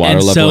checked the water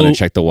And level and so it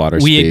checked the water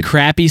we speed. had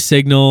crappy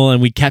signal,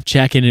 and we kept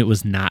checking. It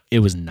was not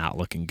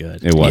looking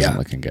good. It wasn't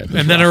looking good.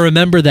 And then I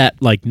remember that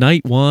like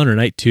night 1 or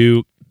night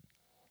 2,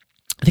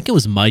 I think it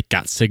was Mike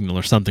got signal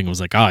or something. It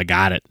was like, "Oh, I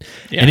got it,"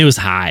 Yeah. and it was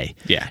high.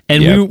 Yeah.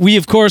 And Yep. we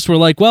of course were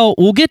like, "Well,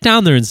 we'll get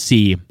down there and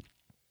see."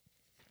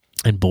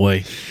 And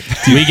boy,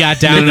 we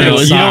got down there. You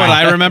and know saw what it.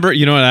 I remember?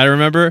 You know what I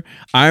remember?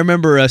 I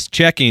remember us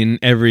checking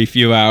every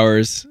few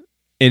hours,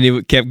 and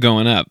it kept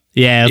going up.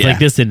 Yeah, it was Yeah. like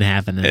this didn't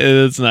happen.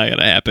 It's not going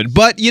to happen.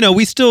 But,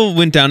 we still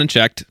went down and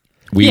checked.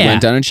 We Yeah.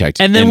 went down and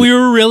checked. And then we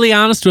were really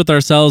honest with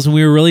ourselves, and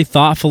we were really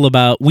thoughtful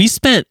about. We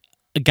spent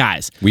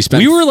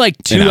we were like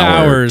an 2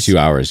 hour, hours, 2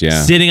 hours,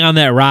 yeah. sitting on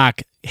that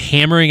rock,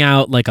 hammering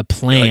out like a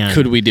plan. Like,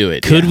 could we do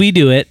it? Could Yeah. we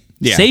do it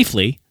Yeah.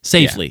 safely?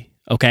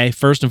 Okay,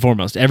 first and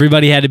foremost,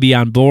 everybody had to be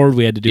on board.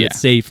 We had to do it Yeah.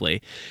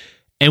 safely,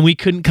 and we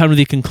couldn't come to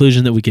the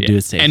conclusion that we could do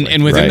it safely.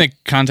 And within Right. the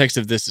context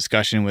of this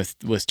discussion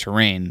with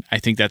terrain, I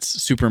think that's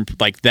super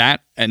like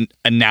that an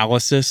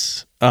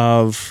analysis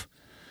of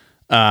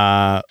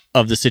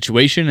the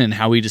situation and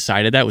how we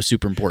decided that was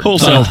super important.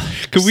 Hold on.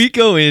 Can we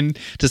go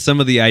into some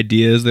of the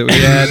ideas that we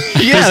had?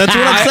 Yeah, that's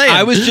what I'm saying.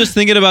 I was just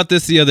thinking about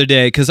this the other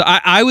day, because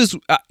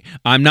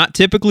I'm not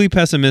typically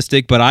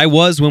pessimistic, but I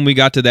was when we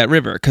got to that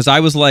river, because I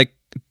was like,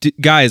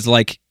 guys,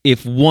 like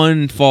if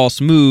one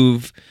false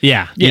move,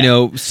 yeah,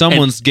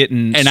 someone's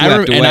getting and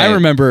swept away. I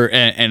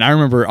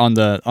remember on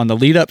the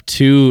lead up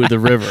to the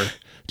river,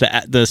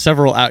 the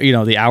several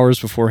the hours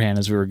beforehand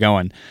as we were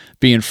going,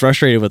 being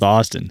frustrated with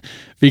Austin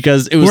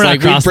because it was We're not like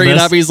we crossing bring it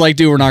this. up. He's like,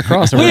 "Dude, we're not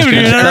crossing. We We're haven't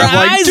just even gonna had our I'm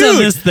like, eyes "Dude,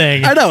 on this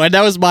thing." I know, and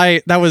that was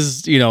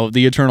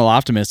the eternal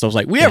optimist. I was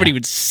like, we haven't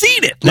even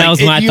seen it. That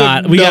was my you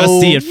thought. have We gotta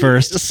see it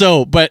first.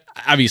 So, but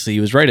obviously he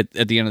was right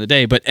at the end of the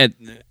day. But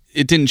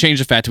it didn't change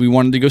the fact that we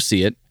wanted to go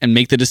see it and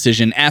make the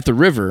decision at the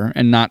river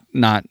and not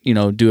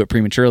do it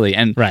prematurely.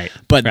 And Right.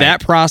 But Right. that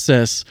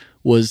process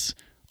was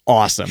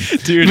awesome.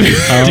 Dude,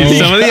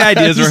 some of the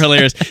ideas were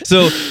hilarious.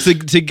 So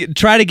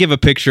try to give a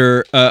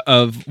picture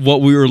of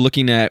what we were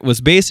looking at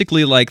was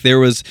basically like there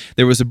was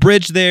a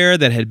bridge there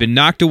that had been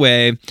knocked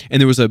away,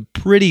 and there was a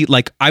pretty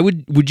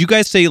would you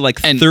guys say like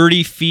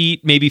 30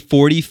 feet, maybe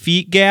 40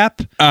 feet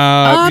gap?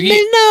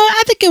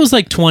 I think it was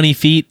like 20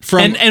 feet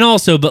From- and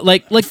also, but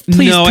like please,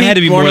 No, it had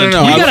to be more than We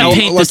 20. gotta I'll-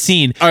 paint the let's-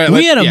 scene. all right, We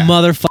let's- had a yeah.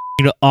 motherfucking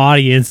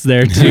audience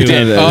there too. did.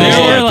 There There was a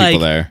lot were of like people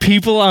there.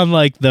 people on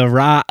like the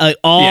rock, like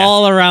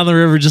all around the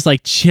river, just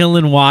like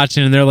chilling,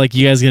 watching, and they're like,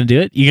 "You guys gonna do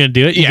it? You gonna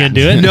do it? You gonna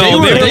do it?" No,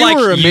 And they were like,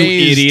 amazed.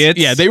 "You idiots."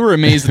 Yeah, they were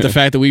amazed at the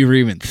fact that we were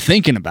even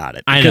thinking about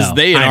it I because know,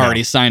 they had I know.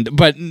 already signed.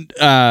 But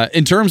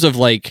in terms of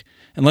like,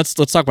 and let's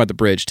talk about the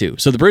bridge too.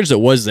 So the bridge that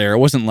was there, it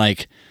wasn't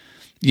like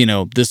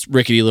this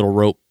rickety little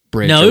rope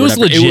bridge. No, or it was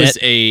whatever. legit.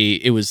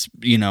 It was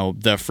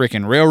the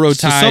freaking railroad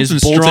So ties something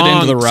bolted strong,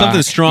 into the rock.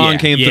 something strong Yeah.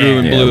 came Yeah. through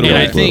and Yeah, blew it yeah. And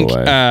away. I think, Blew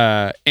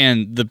away.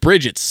 and the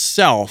bridge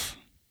itself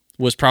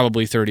was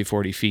probably 30,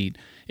 40 feet.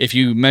 If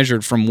you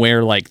measured from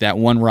where like that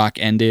one rock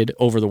ended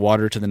over the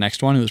water to the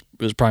next one, it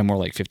was probably more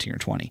like 15 or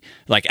 20,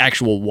 like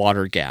actual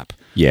water gap.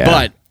 Yeah.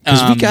 But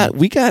Because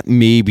we got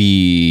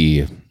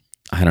maybe,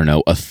 I don't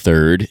know, a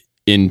third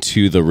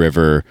into the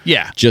river.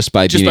 Yeah. Just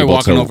by Just being by able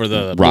walking to over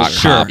the rock boulder.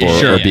 hop Sure, or,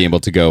 sure, or yeah. being able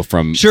to go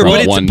from Sure, from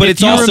but one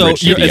it's also bridge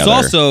to the it's other.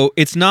 also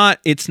it's not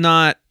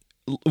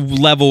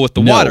level with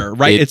the No, water,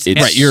 right? it's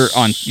right, you're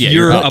on- yeah,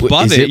 you're you're up.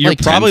 above Is it. it You're like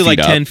 10 probably like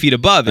feet 10 up? feet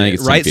above I think it,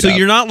 it's 10 right? feet So up.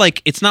 you're not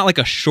like it's not like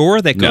a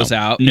shore that No. goes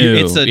out. No.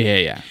 It's a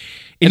yeah. And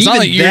It's not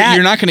even like you're, that-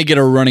 you're not going to get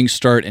a running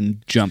start and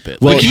jump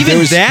it. Well, Like, even there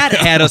was- that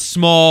had a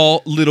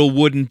small little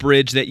wooden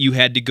bridge that you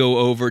had to go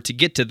over to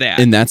get to that.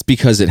 And that's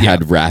because it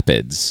had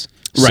rapids.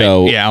 right.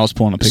 So, yeah, I was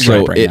pulling a picture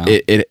so up right now.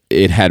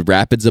 it had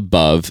rapids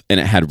above and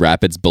it had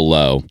rapids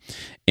below,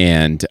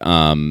 and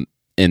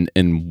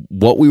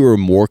what we were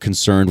more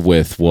concerned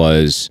with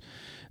was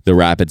the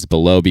rapids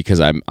below, because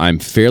I'm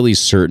fairly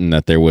certain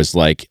that there was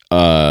like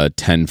a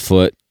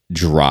 10-foot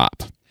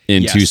drop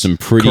into Yes, some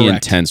pretty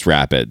correct. intense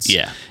rapids.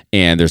 Yeah.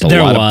 And there's a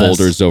There lot was. of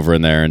boulders over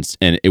in there,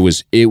 and it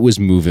was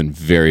moving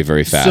very,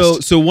 very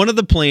fast. So one of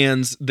the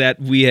plans that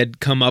we had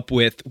come up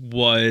with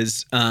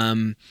was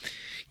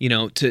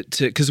to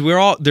because we're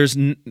all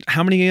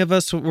how many of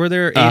us were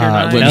there? 8 or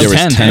 9? there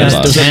was 10 of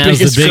us. That was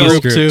the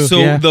biggest group. So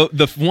yeah.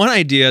 the one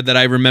idea that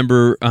I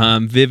remember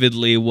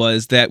vividly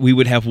was that we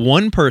would have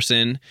one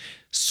person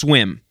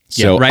swim.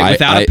 So right,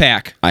 without a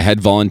pack. I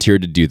had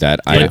volunteered to do that.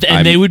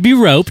 And they would be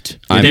roped.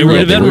 They would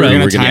have been we were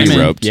roped. going to be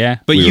roped. Yeah.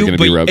 But we were going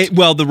to be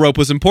roped. The rope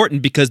was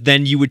important because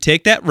then you would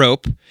take that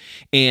rope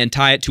and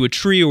tie it to a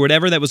tree or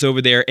whatever that was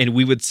over there, and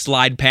we would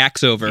slide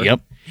packs over. Yep.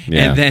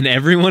 Yeah. And then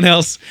everyone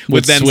else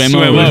Would then swim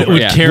swim over. over.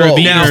 Would Yeah.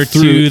 carabiner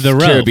to the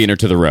rope. Carabiner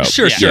to the rope.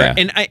 Sure. Yeah.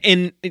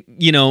 And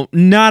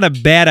not a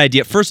bad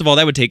idea. First of all,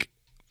 that would take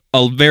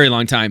a very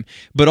long time.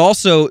 But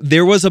also,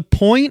 there was a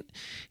point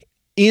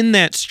in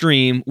that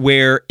stream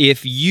where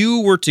if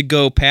you were to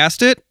go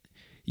past it,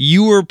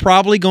 you were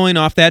probably going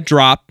off that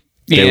drop.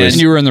 Yeah, and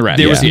you were in the rapids.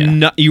 There was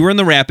Yeah. you were in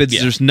the rapids.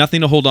 Yeah. There's nothing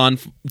to hold on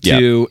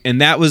to,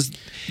 and that was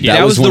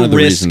that was one the of the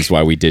risk. reasons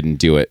why we didn't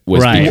do it.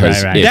 Was Right,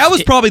 because right. if- That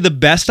was probably the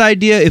best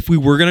idea if we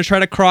were going to try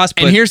to cross.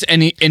 But And here's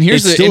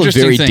it's the still a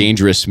interesting very thing.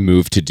 dangerous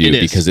move to do It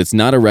is. because it's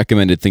not a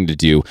recommended thing to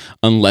do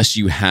unless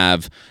you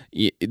have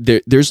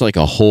there's like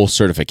a whole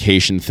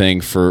certification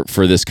thing for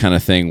this kind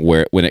of thing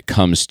where when it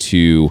comes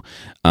to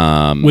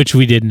Which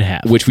we didn't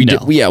have. which we did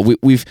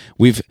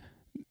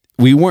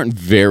we weren't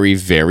very,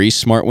 very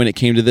smart when it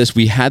came to this.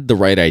 We had the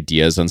right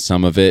ideas on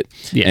some of it.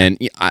 Yeah. And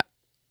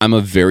I'm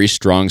a very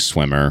strong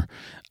swimmer.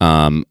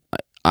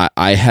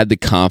 I had the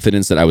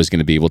confidence that I was going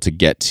to be able to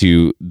get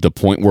to the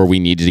point where we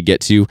needed to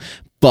get to.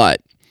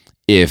 But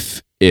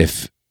if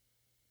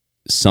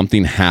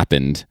something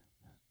happened,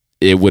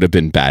 it would have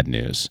been bad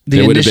news.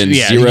 There would have been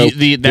zero.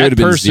 There would have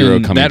been zero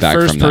coming back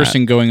first from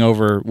person going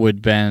over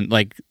would been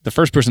like the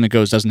first person that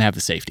goes doesn't have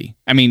the safety.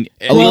 I mean,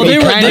 Well, they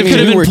could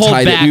have been pulled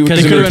back We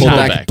because could they have were pulled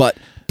pulled back.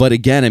 But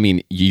again, I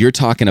mean, you're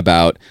talking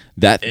about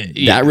that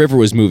that river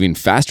was moving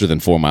faster than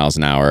 4 miles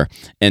an hour,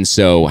 and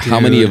so how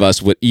many of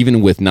us would,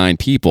 even with 9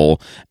 people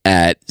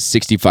at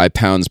 65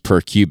 pounds per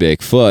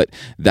cubic foot,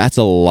 that's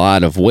a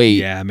lot of weight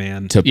yeah,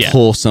 man. to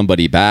pull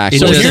somebody back.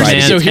 So or here's- try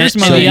to so get- here's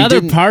my- and the we other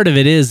didn't- part of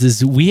it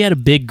is we had a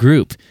big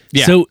group.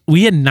 Yeah. So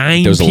we had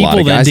 9 There was a people lot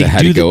of guys then that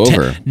had to go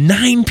over.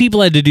 9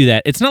 people had to do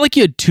that. It's not like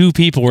you had 2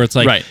 people where it's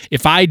like, Right.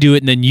 if I do it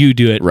and then you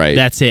do it, Right.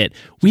 that's it.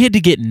 We had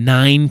to get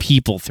 9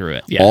 people through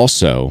it. Yeah.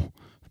 Also,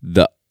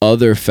 the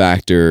other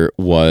factor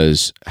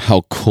was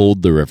how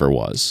cold the river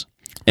was.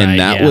 And Right,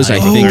 that yeah. was, I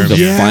Oh, think, the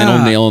yeah.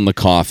 final nail in the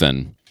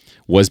coffin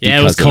was because Yeah,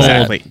 it was of cold. that.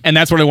 Exactly. And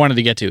that's what I wanted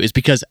to get to is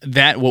because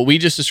that what we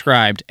just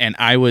described and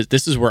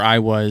this is where I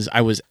was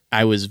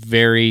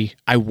very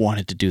I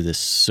wanted to do this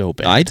so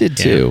bad. I did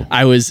too.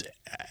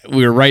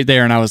 We were right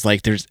there and I was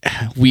like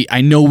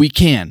I know we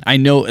can. I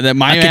know that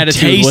my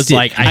attitude was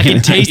like I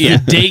can taste the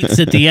dates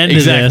at the end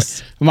of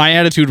this. My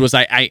attitude was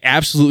I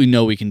absolutely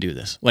know we can do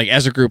this. Like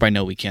as a group I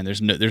know we can.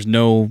 There's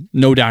no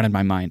doubt in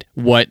my mind.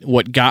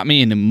 What got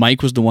me, and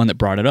Mike was the one that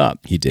brought it up.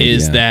 He did,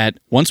 is yeah. that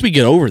once we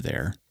get over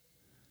there,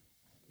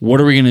 what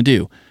are we going to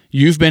do?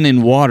 You've been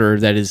in water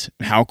that is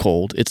how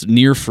cold? It's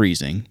near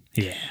freezing.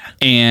 Yeah.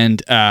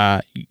 And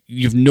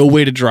you have no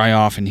way to dry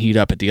off and heat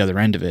up at the other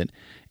end of it.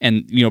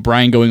 And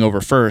Brian going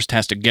over first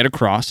has to get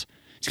across.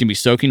 It's going to be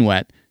soaking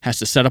wet. Has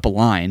to set up a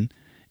line,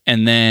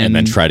 and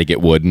then try to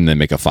get wood and then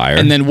make a fire.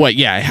 And then what?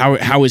 Yeah.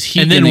 How is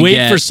he? And then gonna wait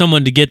get, for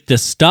someone to get the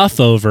stuff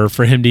over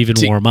for him to even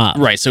warm up.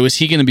 Right. So is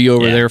he going to be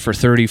over Yeah. there for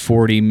 30,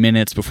 40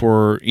 minutes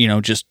before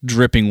just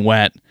dripping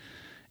wet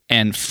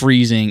and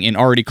freezing in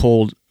already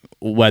cold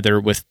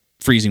weather with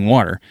freezing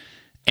water?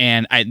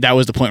 And that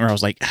was the point where I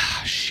was like,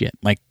 shit.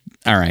 Like,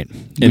 all right,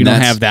 we don't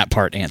that's- have that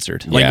part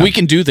answered. Like, Yeah. we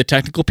can do the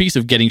technical piece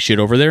of getting shit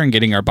over there and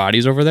getting our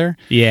bodies over there.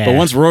 Yeah. But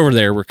once we're over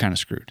there, we're kind of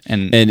screwed.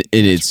 And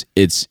it's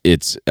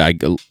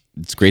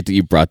great that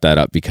you brought that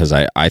up because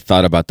I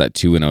thought about that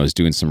too when I was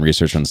doing some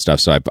research on stuff.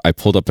 So I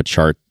pulled up a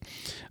chart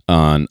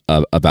on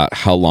about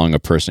how long a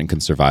person can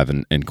survive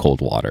in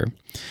cold water,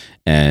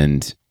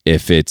 and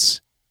if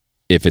it's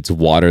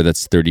water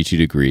that's 32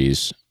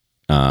 degrees,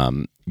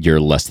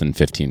 you're less than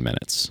 15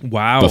 minutes.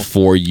 Wow.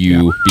 Before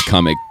you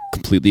become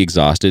completely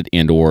exhausted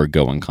and or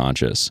go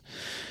unconscious,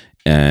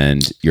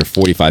 and you're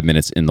 45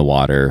 minutes in the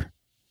water,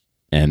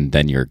 and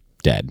then you're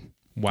dead.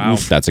 Wow.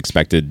 That's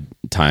expected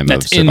time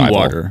That's of survival. in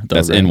water, though,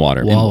 That's right? in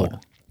water. Whoa.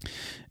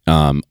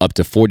 Up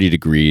to 40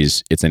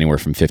 degrees, it's anywhere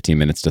from 15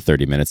 minutes to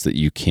 30 minutes that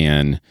you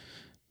can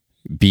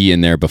be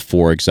in there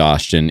before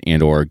exhaustion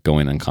and or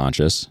going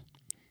unconscious.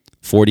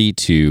 40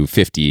 to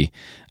 50,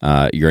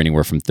 you're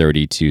anywhere from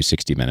 30 to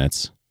 60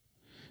 minutes.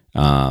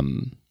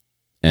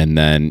 And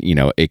then,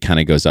 it kind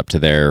of goes up to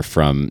there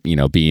from,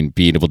 being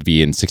able to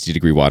be in 60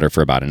 degree water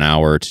for about an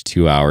hour to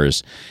 2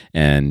 hours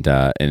and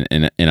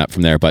up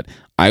from there. But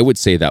I would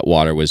say that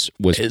water was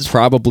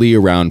probably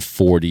around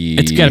 40.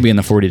 it's got to be in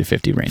the 40 to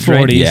 50 range, 40.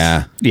 right?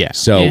 Yeah. Yeah.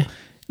 So, Yeah.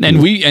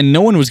 And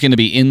no one was going to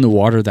be in the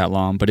water that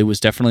long, but it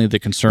was definitely the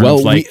concern well,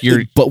 of like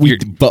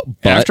but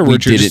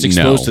afterwards we you're just didn't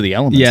exposed know. to the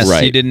elements. Yes,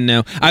 Right. you didn't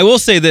know. I will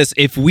say this: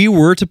 if we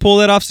were to pull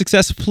that off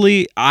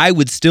successfully, I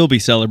would still be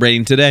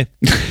celebrating today.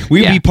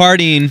 We'd Yeah. be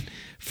partying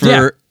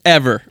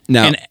forever.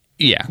 Now, And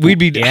Yeah. We'd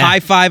be Yeah.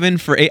 high-fiving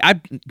for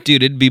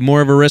dude, it'd be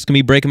more of a risk of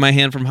me breaking my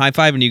hand from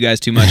high-fiving you guys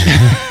too much.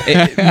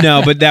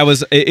 No, but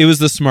it was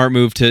the smart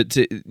move to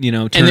turn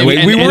then- away.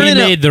 and- We and weren't we in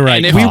a, made the right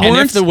and if, call. and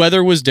if the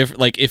weather was different,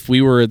 like if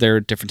we were there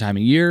a different time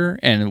of year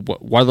and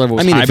water level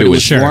was I mean, high, if but it it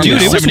was was warm, Dude, it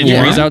it was was 70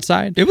 warm. degrees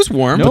outside. It was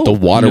warm. No. The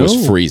water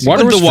was freezing.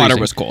 Water was the water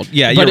freezing. was cold.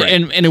 Yeah, But you're right.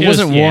 and it It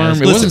wasn't was- yeah, warm.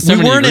 it It was- wasn't we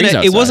 70 weren't in degrees it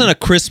outside. wasn't a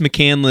Chris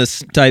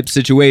McCandless type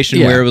situation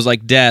Yeah. where it was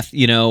like death,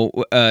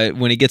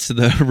 when he gets to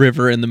the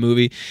river in the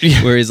movie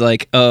where he's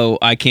like, "Oh,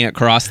 I can't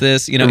cross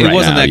this." It Right.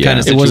 wasn't that Yeah, kind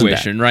of it wasn't that.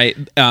 situation, right?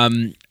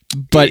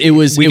 But it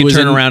was. We it could was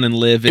turn en- around and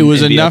live. It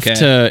was and be enough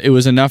okay. It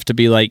was enough to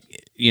be like,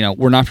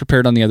 we're not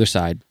prepared on the other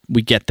side.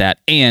 We get that,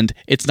 and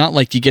it's not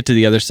like you get to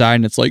the other side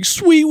and it's like,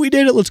 sweet, we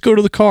did it. Let's go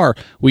to the car.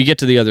 We get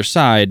to the other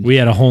side. we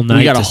had a whole night.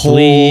 We got to a whole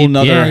sleep.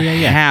 nother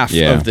Yeah. half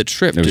Yeah. of the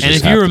trip. It was to And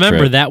just if half you the remember,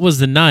 trip. that was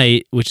the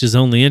night, which is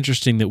only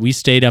interesting that we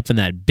stayed up in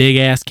that big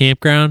ass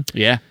campground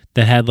yeah.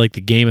 that had like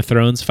the Game of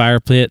Thrones fire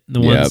pit on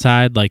the one Yep.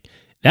 side. Like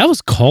that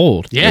was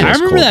cold. Yeah, I it was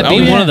remember cold. that Oh,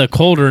 being yeah. one of the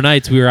colder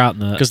nights we were out in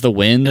the Because the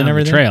wind on and the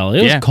everything. trail.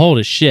 It was yeah. cold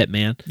as shit,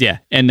 man. Yeah,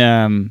 and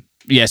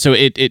so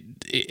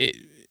it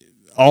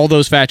all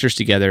those factors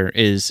together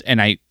is,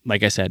 and I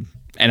like I said,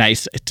 and I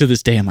to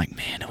this day I'm like,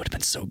 man, it would have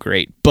been so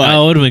great, but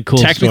Oh, it would have been cool.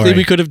 technically story.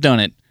 we could have done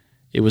it.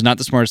 It was not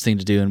the smartest thing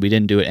to do, and we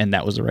didn't do it, and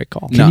that was the right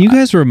call. Can you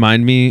guys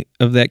remind me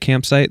of that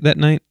campsite that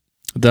night?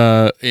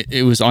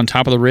 It was on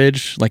top of the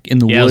ridge, like in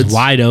the Yeah, it woods. was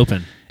wide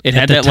open. It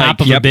At had the that top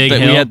like, of a big that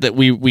hill. we had that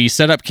we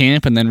set up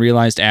camp and then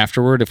realized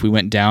afterward if we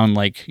went down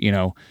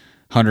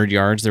 100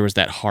 yards there was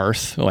that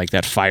hearth, like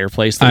that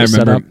fireplace that was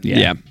set up.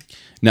 Yeah.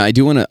 Now I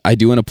do want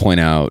to point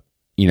out,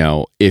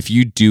 if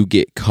you do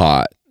get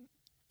caught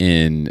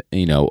in,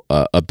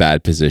 a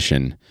bad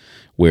position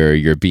where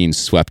you're being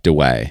swept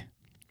away,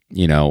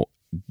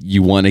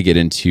 you want to get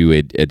into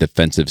a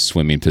defensive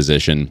swimming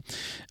position.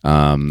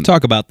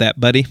 Talk about that,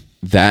 buddy,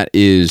 That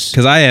is,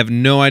 because I have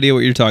no idea what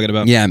you're talking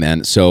about. yeah,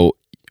 man. So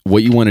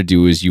what you want to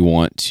do is you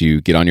want to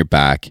get on your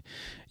back.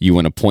 You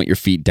want to point your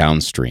feet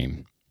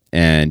downstream,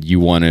 and you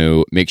want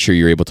to make sure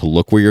you're able to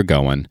look where you're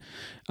going.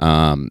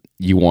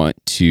 You want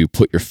to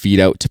put your feet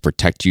out to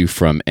protect you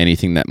from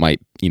anything that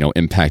might,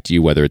 impact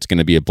you, whether it's going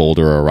to be a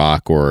boulder or a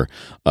rock or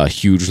a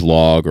huge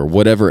log or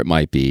whatever it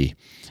might be.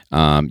 You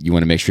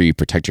want to make sure you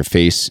protect your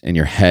face and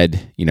your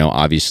head.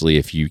 Obviously,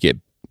 if you get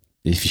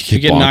get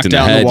bonked knocked in the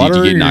out in the head, water,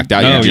 you get you're- knocked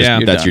out. oh, You're just, yeah.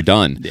 that's You're you're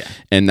done. Yeah.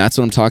 And that's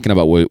what I'm talking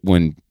about.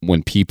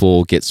 When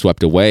people get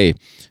swept away,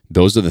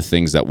 those are the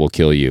things that will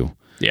kill you.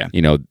 Yeah.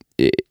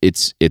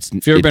 It's If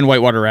you've ever been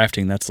whitewater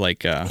rafting, that's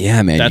like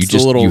yeah, man. that's you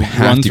just the little you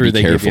have run to through be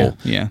they give careful.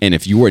 you. Yeah. And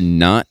if you are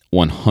not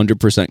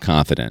 100%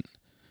 confident,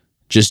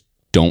 just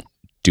don't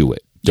do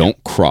it.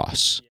 Don't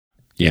cross.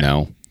 You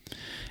know.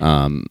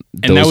 And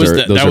those that was are,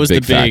 the, those that are was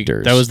big the big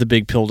factors. that was the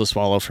big pill to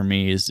swallow for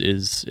me. Is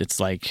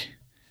it's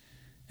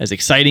as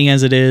exciting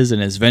as it is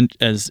and as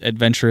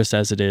adventurous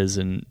as it is,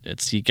 and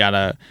it's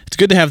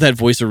good to have that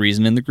voice of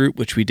reason in the group,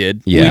 which we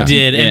did. Yeah. We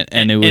did,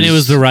 and it it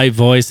was the right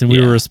voice, and we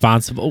Yeah. were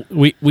responsible.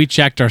 We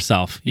checked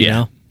ourselves.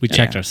 We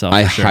checked ourselves.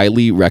 I for sure.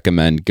 highly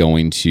recommend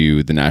going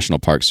to the National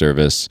Park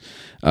Service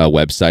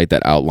website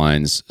that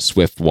outlines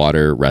swift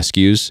water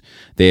rescues.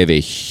 They have a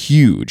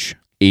huge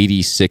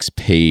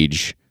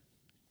 86-page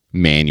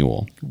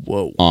manual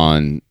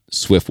on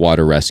swift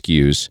water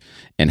rescues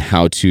and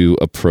how to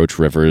approach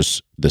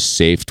rivers the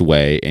safe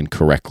way and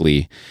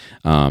correctly.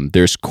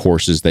 There's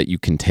courses that you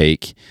can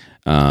take.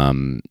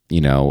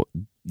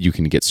 You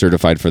can get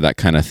certified for that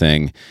kind of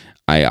thing.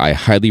 I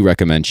highly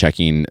recommend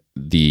checking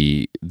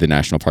the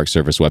National Park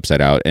Service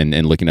website out and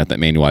looking at that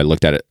manual. I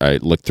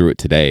looked through it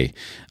today.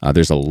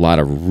 There's a lot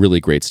of really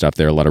great stuff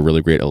there, a lot of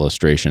really great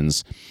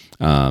illustrations.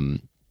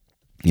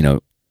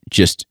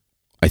 Just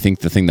I think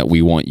the thing that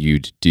we want you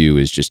to do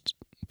is just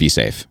be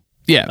safe.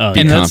 Yeah, Oh,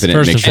 Be and that's confident,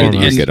 first make and sure that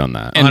you're foremost. good on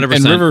that. And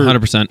 100%, river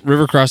 100%.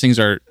 river crossings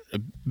are a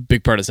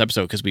big part of this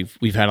episode because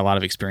we've had a lot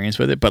of experience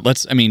with it. But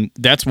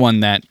that's one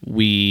that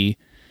we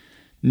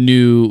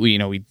knew.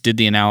 We did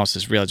the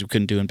analysis, realized we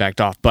couldn't do, and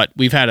backed off. But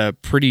we've had a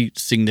pretty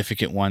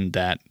significant one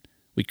that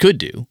we could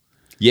do.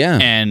 Yeah.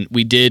 And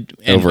we did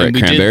and, Over and at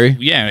we Cranberry?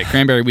 Did, yeah, at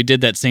Cranberry, we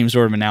did that same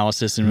sort of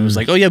analysis, and it was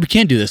like, oh yeah, we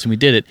can do this, and we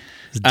did it.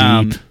 It's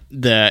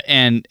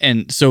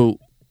And so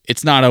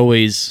it's not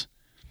always.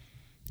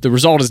 The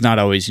result is not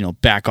always,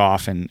 back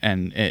off and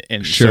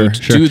Sure,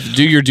 so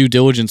do your due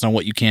diligence on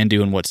what you can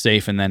do and what's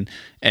safe. And then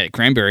at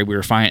Cranberry, we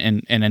were fine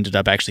and ended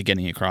up actually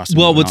getting across. and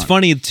Well, moving what's on.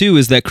 funny too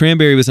is that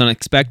Cranberry was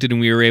unexpected, and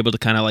we were able to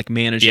kind of like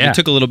manage it. Yeah. It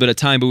took a little bit of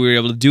time, but we were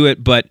able to do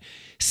it. But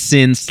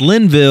since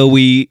Linville,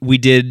 we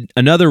did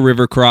another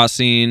river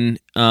crossing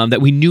that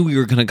we knew we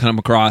were going to come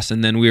across,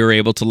 and then we were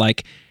able to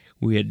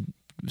we had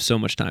so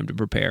much time to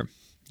prepare.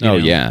 you Oh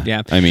know?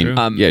 yeah. I mean,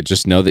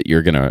 just know that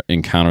you're going to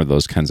encounter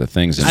those kinds of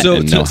things and, So,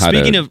 and know how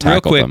speaking to of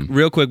tackle them.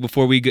 real quick,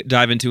 before we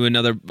dive into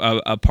another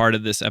a part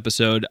of this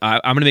episode,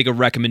 I'm going to make a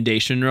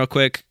recommendation real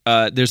quick.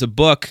 There's a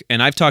book,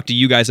 and I've talked to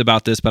you guys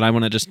about this, but I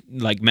want to just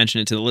like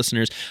mention it to the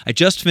listeners. I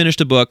just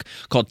finished a book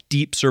called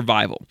Deep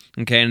Survival.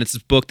 Okay, and it's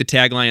this book. The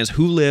tagline is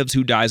 "Who Lives,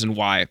 Who Dies, and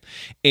Why,"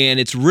 and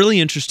it's really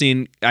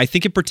interesting. I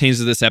think it pertains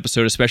to this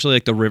episode, especially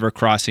like the river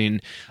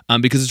crossing,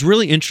 because it's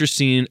really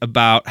interesting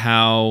about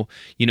how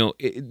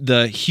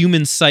the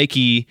human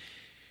psyche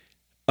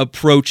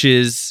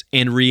approaches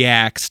and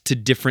reacts to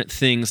different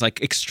things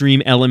like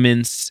extreme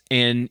elements,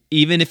 and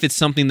even if it's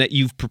something that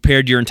you've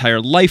prepared your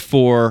entire life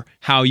for,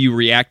 how you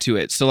react to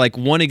it. So like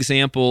one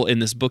example in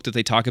this book that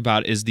they talk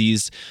about is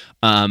these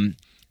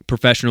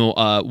professional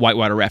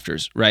whitewater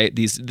rafters, right?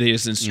 These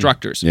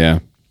instructors. Yeah.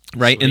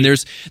 Right. Sweet. And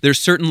there's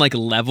certain like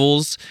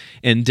levels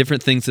and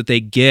different things that they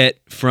get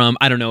from,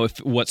 I don't know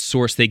what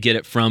source they get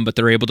it from, but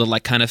they're able to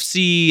like kind of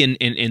see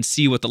and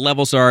see what the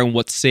levels are and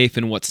what's safe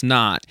and what's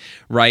not.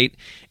 Right.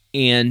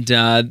 And,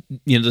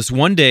 this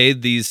one day,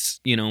 these,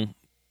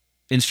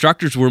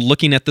 instructors were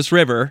looking at this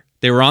river.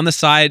 They were on the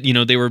side,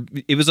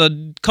 it was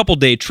a couple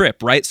day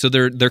trip, right? So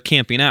they're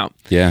camping out.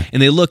 Yeah. And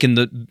they look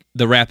and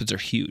the rapids are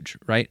huge,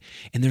 right?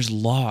 And there's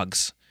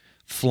logs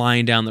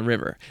flying down the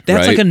river.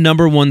 That's like a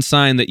number one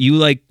sign that you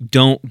like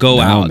don't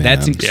go out. Man.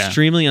 That's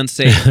extremely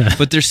unsafe.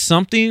 But there's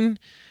something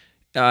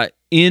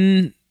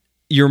in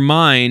your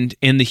mind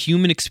and the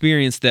human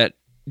experience that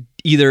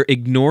either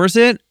ignores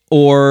it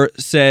or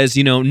says,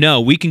 no,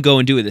 we can go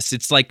and do this.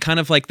 It's like kind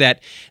of like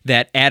that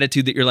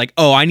attitude that you're like,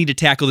 oh, I need to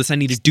tackle this. I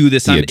need to do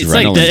this. It's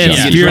like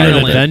the spirit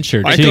of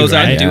adventure too, goes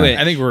out and do it.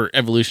 I think we're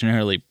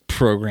evolutionarily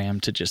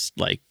programmed to just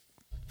like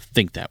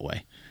think that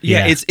way.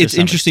 Yeah, it's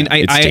interesting.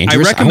 It's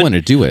dangerous. I want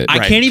to do it.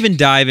 I can't even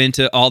dive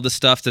into all the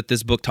stuff that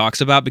this book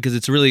talks about because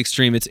it's really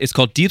extreme. It's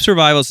called Deep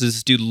Survival. It's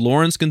this dude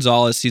Lawrence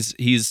Gonzalez.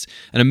 He's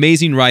an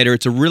amazing writer.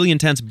 It's a really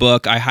intense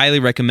book. I highly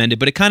recommend it.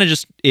 But it kind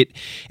of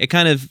it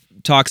kind of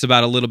talks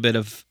about a little bit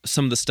of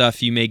some of the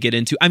stuff you may get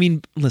into. I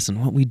mean,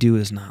 listen, what we do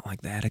is not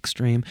like that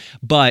extreme,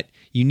 but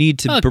you need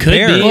to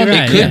prepare.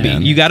 It could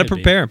be. You got to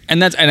prepare.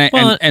 And that's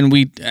and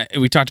we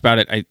talked about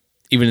it.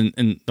 Even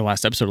in the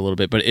last episode a little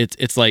bit, but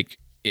it's like.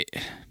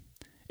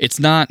 It's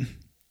not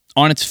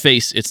on its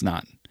face. It's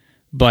not,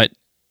 but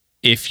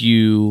if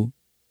you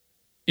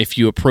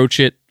approach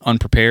it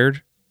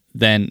unprepared,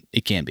 then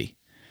it can be.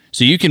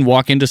 So you can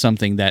walk into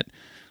something that,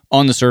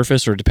 on the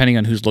surface or depending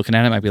on who's looking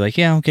at it, might be like,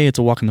 yeah, okay, it's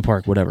a walk in the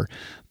park, whatever.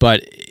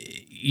 But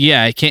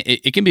yeah,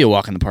 it can be a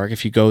walk in the park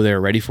if you go there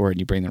ready for it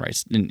and you bring the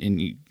right and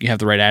you have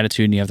the right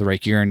attitude and you have the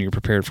right gear and you're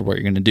prepared for what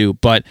you're going to do.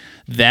 But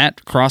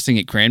that crossing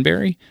at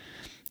Cranberry,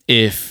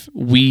 if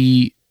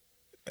we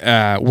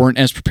weren't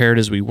as prepared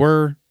as we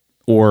were,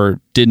 or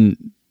didn't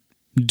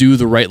do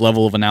the right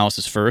level of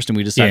analysis first and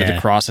we decided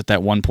to cross at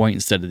that one point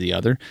instead of the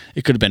other,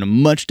 it could have been a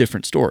much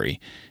different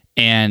story.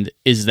 And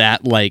is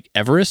that like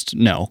Everest?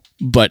 No.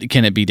 But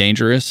can it be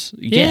dangerous?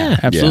 Yeah,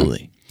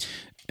 absolutely.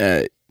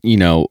 To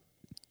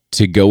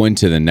go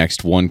into the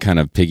next one, kind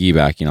of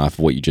piggybacking off of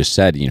what you just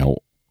said,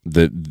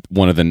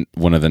 one of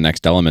the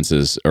next elements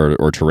is or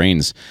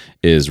terrains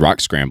is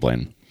rock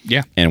scrambling.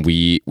 Yeah. And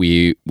we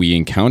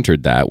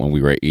encountered that when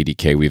we were at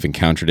 80K. We've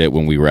encountered it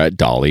when we were at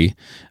Dolly.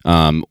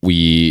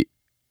 It's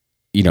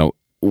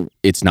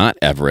not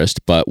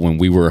Everest, but when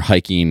we were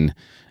hiking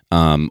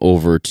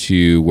over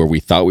to where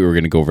we thought we were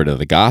going to go over to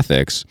the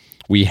Gothics,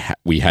 we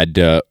had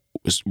to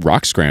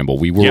rock scramble.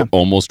 We were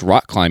almost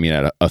rock climbing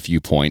at a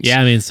few points. Yeah,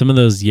 I mean, some of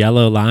those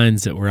yellow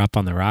lines that were up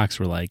on the rocks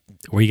were like,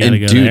 we got to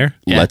go there?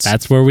 Yeah,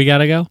 that's where we got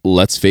to go?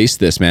 Let's face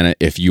this, man.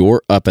 If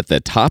you're up at the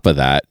top of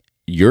that,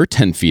 you're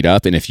 10 feet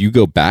up, and if you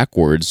go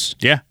backwards,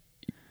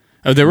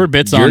 oh, there were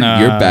bits you're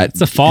on. It's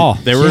a fall.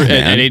 There were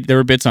there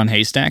were bits on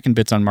Haystack and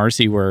bits on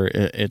Marcy where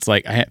it's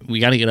like we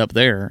got to get up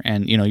there,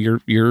 and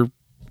your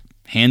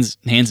hands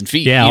and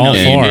feet. Yeah, all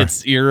four.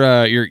 It's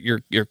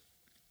you're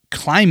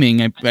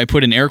climbing. I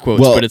put in air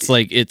quotes, but it's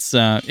like it's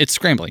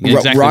scrambling.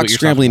 Exactly rock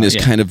scrambling is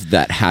kind of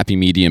that happy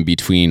medium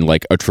between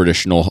like a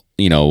traditional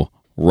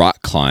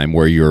rock climb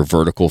where you're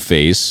vertical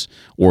face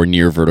or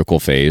near vertical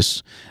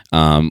face.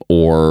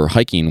 Or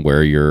hiking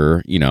where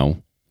you're,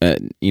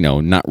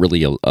 not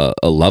really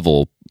a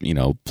level,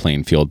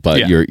 playing field,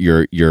 but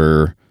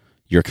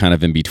you're kind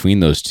of in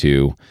between those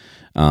two.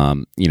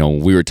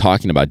 We were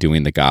talking about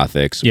doing the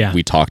Gothics. Yeah.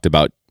 We talked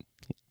about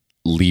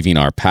leaving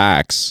our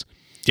packs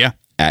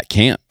at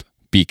camp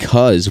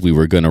because we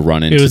were going to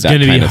run into that. It was going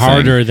to be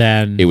harder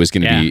than it was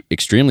going to be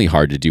extremely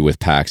hard to do with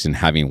packs and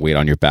having weight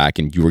on your back,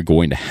 and you were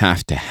going to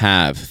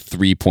have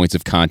 3 points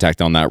of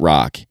contact on that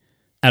rock.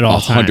 At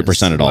all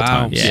 100% at all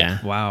times. Yeah.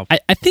 Wow.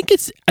 I think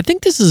this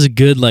is a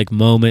good like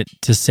moment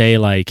to say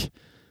like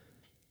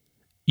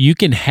you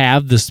can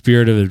have the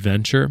spirit of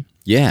adventure.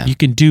 Yeah. You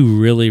can do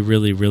really,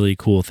 really, really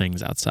cool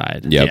things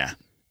outside. Yep.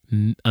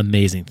 Yeah.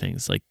 Amazing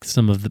things. Like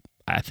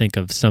I think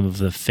of some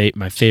of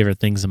my favorite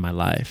things in my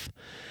life.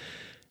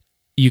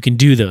 You can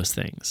do those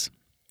things.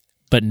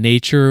 But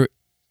nature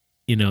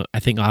I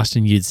think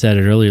Austin, you'd said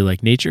it earlier,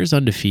 like nature is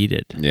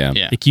undefeated. Yeah.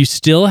 Yeah. Like you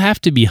still have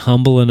to be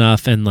humble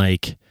enough and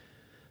like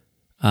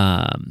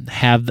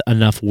have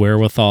enough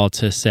wherewithal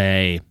to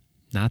say,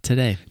 not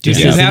today. Dude,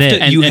 This you isn't have it.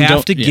 to And- you and have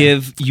don't- to yeah.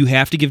 give you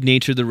have to give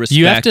nature the respect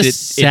You have to it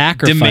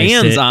sacrifice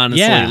demands. it.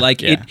 Honestly, Yeah.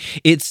 like Yeah.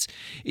 it's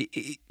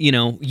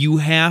you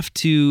have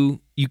to.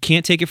 You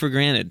can't take it for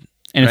granted.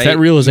 And if right? that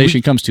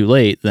realization comes too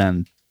late,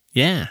 then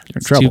Yeah,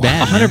 it's trouble. too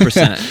bad.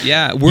 100%.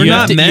 Yeah, we're You not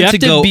have to- you meant have to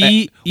to go.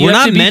 be- you We're have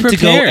not to be meant to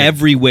go prepared.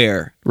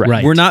 everywhere.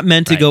 Right. We're not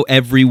meant to go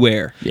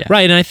everywhere. yeah.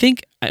 Right, and I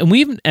think, and we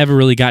haven't ever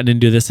really gotten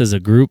into this as a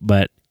group,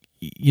 but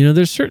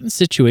there's certain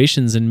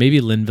situations, and maybe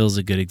Linville's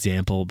a good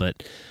example,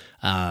 but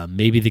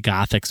maybe the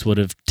Gothics would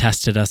have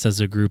tested us as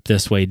a group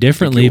this way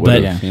differently.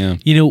 But Yeah.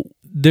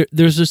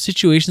 there's those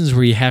situations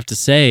where you have to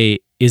say,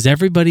 is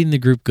everybody in the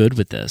group good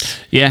with this?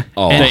 Yeah.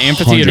 Oh, the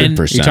amphitheater.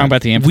 100%. You talking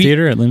about the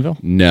amphitheater at Linville?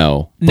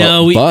 No.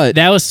 No, but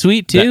that was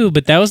sweet too,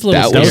 but that was a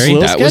little that was scary.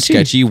 that was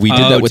sketchy. We did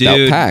Oh, that without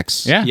dude.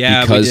 packs. Yeah.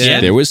 Yeah, we because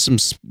did.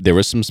 there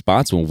was some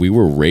spots when we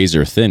were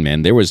razor thin,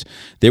 man. There was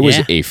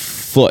Yeah. a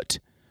foot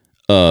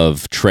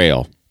of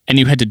trail And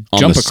you had to on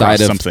jump the across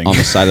side of something. on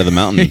the side of the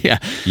mountain.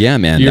 Yeah.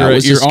 Man, that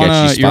was a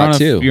sketchy spot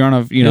too. You're on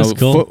a That's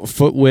cool.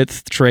 foot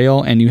width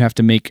trail, and you have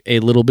to make a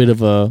little bit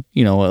of a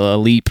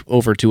leap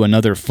over to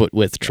another foot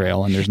width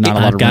trail, and there's not a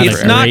lot I've of got room it.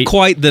 It's for not Great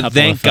quite the couple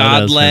thank of God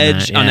photos from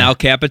ledge that, on yeah. El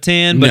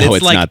Capitan, but No, it's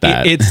it's like not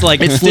that. it's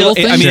like It's still. little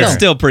things, I mean, it's though.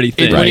 still pretty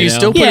thin. When Right. you know?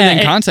 still put Yeah, it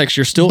in context,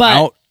 you're still but-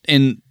 out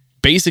in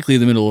basically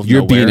the middle of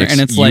You're nowhere, being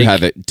and it's you like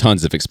have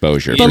tons of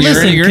exposure. But for you're,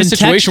 sure. listen, you're in a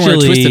situation where a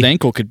contextually- twisted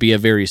ankle could be a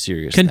very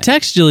serious thing.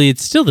 Contextually,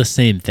 it's still the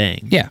same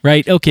thing. Yeah.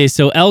 Right? Okay,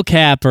 so El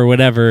Cap or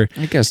whatever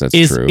I guess that's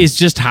is true.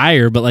 just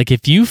higher, but like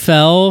if you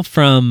fell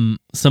from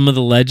some of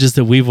the ledges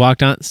that we've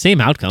walked on,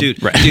 same outcome. Dude,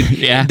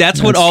 Yeah,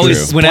 that's what that's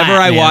always. true. Whenever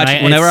Flat, I man. watch,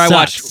 It whenever I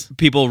watch sucks.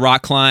 people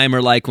rock climb,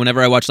 or like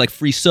whenever I watch like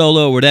Free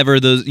Solo or whatever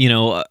those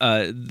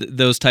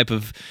those type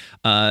of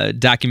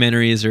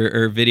documentaries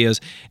or videos,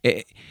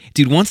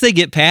 dude, once they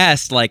get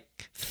past like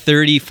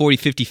 30, 40,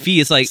 50 feet,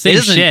 it's like Same it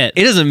doesn't shit.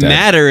 it doesn't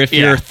matter if Yeah.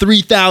 you're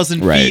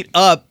 3,000 Right. feet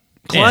up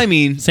Yeah.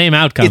 climbing. Same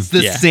outcome. It's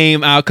the Yeah.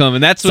 same outcome,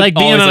 and that's It's like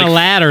being always, on like, a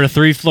ladder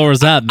 3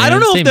 floors up. Man. I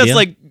don't know Same if that's deal.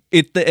 like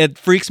it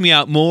freaks me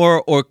out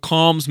more or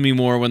calms me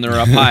more when they're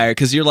up higher,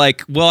 because you're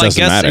like, well, I Doesn't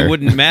guess matter. it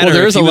wouldn't matter. Well,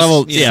 there if is he a was,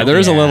 level, you know, there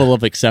is a yeah. level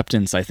of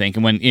acceptance, I think.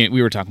 And when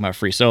we were talking about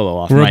Free Solo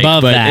off We're mic,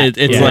 above but that.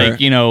 it's Yeah.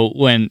 like,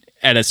 when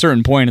at a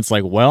certain point, it's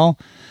like, well,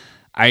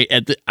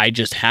 I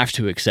just have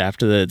to accept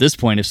that at this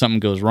point, if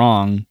something goes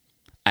wrong,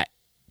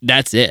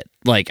 that's it.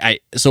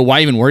 So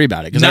why even worry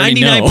about it? 'Cause I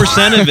already know.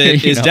 99% of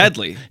it You is know?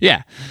 deadly.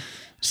 Yeah.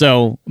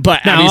 So,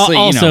 but now, obviously,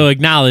 also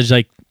acknowledge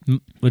like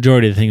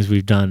majority of the things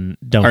we've done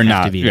don't are have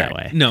not to be that yeah,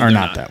 way. No, are they're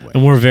not not. that way.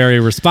 And we're very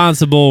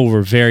responsible.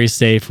 We're very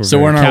safe. We're So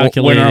very when our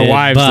calculated.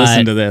 wives but-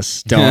 listen to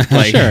this, don't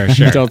Sure.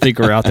 don't think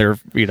we're out there,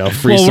 free Well,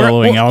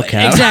 soloing El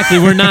Cap. Exactly.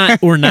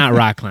 We're not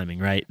rock climbing,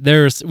 right?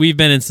 We've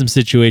been in some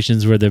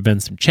situations where there've been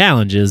some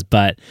challenges,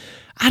 but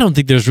I don't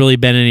think there's really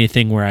been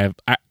anything where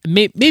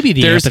maybe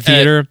the There's,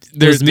 amphitheater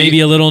there's was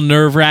maybe a little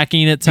nerve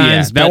wracking at Yeah,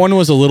 times. that but one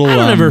was a little. I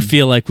don't ever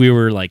feel like we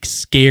were like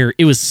scared.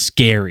 It was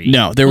scary.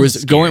 No, there It was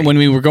scary. going when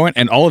we were going,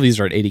 and all of these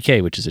are at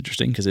 80K, which is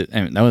interesting because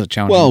that was a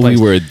challenge. Well, we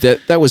were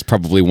that was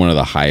probably one of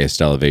the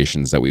highest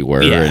elevations that we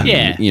were. Yeah.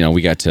 and, Yeah.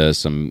 we got to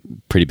some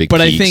pretty big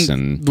but I peaks think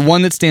and the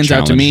one that stands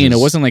out to me, and it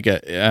challenges. wasn't like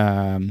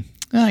a,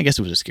 I guess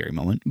it was a scary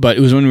moment, but it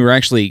was when we were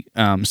actually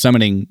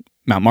summiting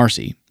Mount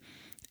Marcy,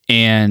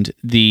 and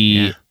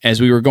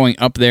as we were going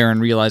up there and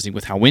realizing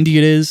with how windy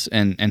it is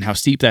and how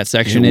steep that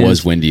section it is,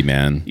 was windy,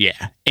 man.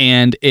 yeah,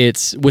 and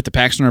it's with the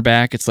packs on our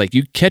back. It's like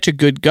you catch a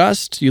good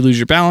gust, you lose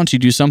your balance, you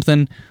do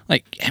something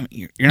like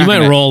you're not might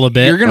gonna, roll a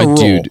bit. You're gonna But roll.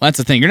 dude- That's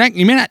the thing. You're not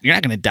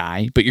gonna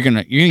die, but you're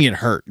gonna get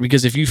hurt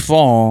because if you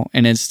fall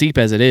and as steep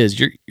as it is,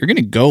 you're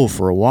gonna go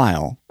for a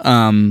while.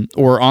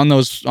 Or on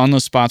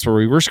those spots where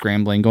we were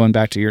scrambling, going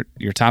back to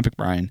your topic,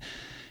 Brian,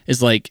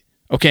 is like,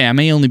 okay, I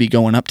may only be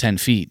going up 10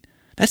 feet.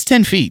 That's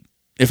 10 feet.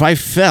 If I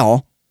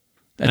fell,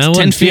 that's That 10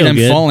 wouldn't feet feel I'm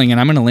good. falling, and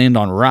I'm going to land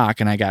on rock,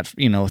 and I got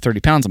 30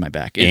 pounds on my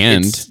back.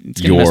 It's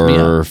gonna mess me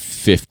You're up.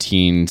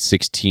 15,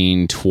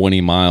 16,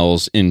 20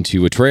 miles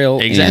into a trail,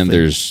 Exactly. and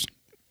there's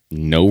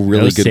no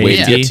really good way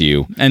to safety. get to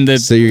you. And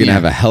So you're gonna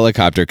have a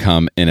helicopter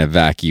come and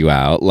evac you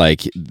out.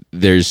 Like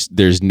there's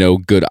no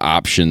good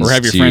options. Or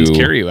have your to- friends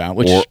carry you out,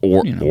 which,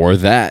 or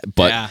that.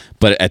 But Yeah.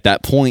 but at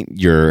that point,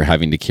 you're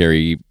having to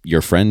carry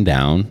your friend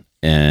down,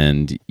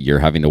 and you're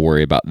having to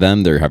worry about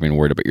them. They're having to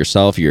worry about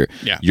yourself. You're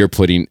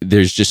putting.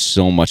 There's just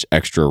so much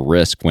extra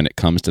risk when it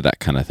comes to that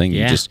kind of thing.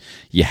 Yeah.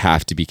 You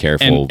have to be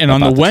careful. and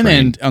on the about one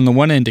terrain.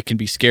 end, it can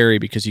be scary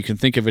because you can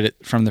think of it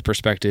from the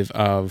perspective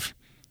of,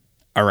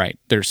 all right,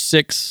 there's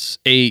 6,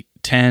 8,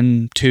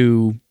 10,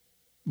 2,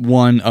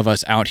 1 of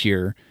us out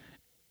here,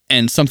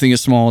 and something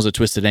as small as a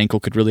twisted ankle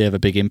could really have a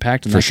big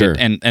impact. And For that sure.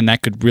 could, and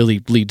that could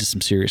really lead to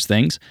some serious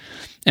things,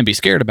 and be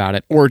scared about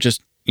it, or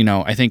just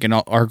I think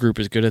our group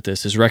is good at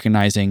this, is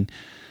recognizing,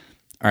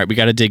 all right, we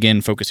got to dig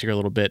in, focus here a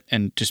little bit,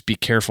 and just be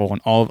careful.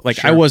 And all like,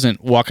 Sure. I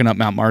wasn't walking up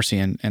Mount Marcy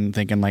and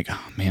thinking like,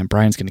 oh man,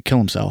 Brian's going to kill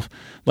himself.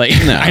 Like,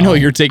 I know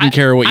you're taking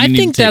care of what you need to take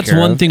I think that's care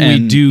one of, thing we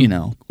and, do you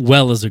know,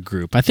 well as a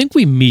group. I think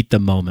we meet the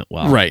moment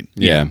well. right.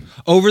 Yeah.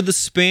 Over the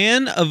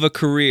span of a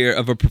career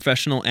of a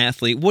professional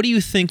athlete, what do you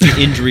think the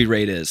injury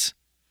rate is?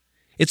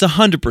 It's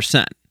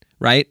 100%,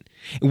 right?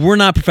 We're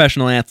not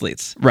professional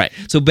athletes. Right.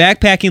 So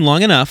backpacking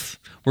long enough,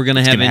 we're going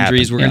to have gonna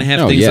injuries. happen, We're going to yeah. have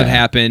Oh, things yeah. that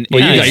happen.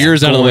 Well, you got It's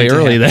yours out of the way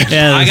going to early happen.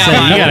 there. Yeah, I got so you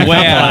mine got a way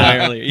couple out of the out.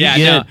 way earlier. Yeah,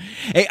 You no.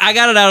 Hey, I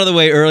got it out of the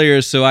way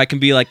earlier so I can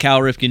be like Cal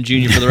Ripken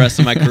Jr. for the rest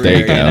of my career. There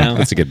you go. know?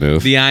 That's a good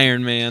move. The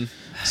Iron Man.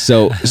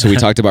 So we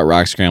talked about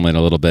rock scrambling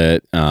a little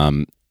bit.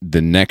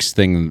 The next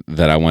thing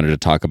that I wanted to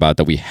talk about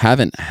that we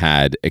haven't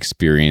had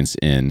experience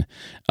in,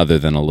 other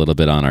than a little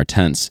bit on our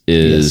tents,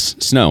 is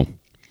snow.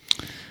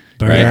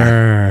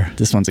 Brr.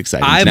 This one's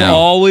exciting. I've Now-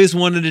 always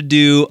wanted to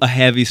do a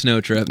heavy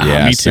snow trip.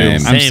 Yeah, me too. same.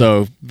 I'm Same.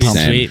 so pumped.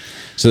 Same. Sweet.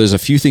 So there's a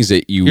few things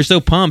that You're so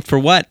pumped for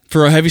what?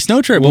 For a heavy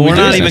snow trip. Well, when we're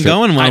we not do even it.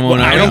 going one.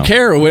 I don't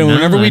care.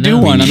 Whenever I we do know.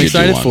 one, We I'm should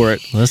excited do one. for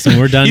it. Listen,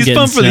 we're done He's getting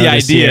pumped for the snow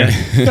this idea.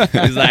 year.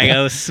 He's like,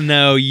 oh,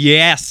 snow,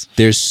 yes.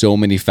 there's so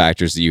many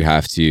factors that you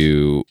have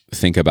to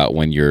think about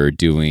when you're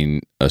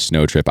doing a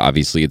snow trip.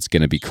 Obviously, it's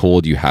going to be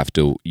cold. You have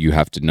to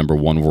number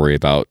one, worry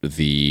about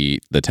the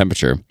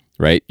temperature,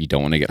 right? You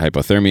don't want to get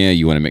hypothermia.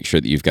 You want to make sure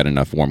that you've got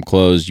enough warm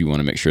clothes. You want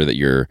to make sure that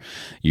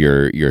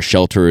your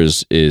shelter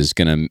is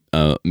going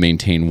to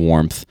maintain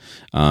warmth.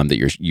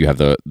 That you have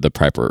the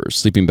proper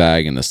sleeping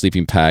bag and the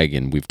sleeping pad.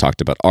 And we've talked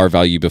about R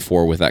value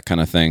before with that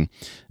kind of thing.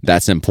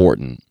 That's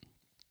important.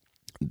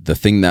 The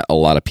thing that a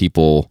lot of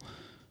people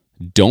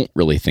don't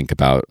really think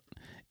about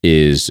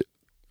is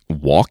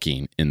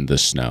walking in the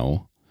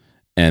snow,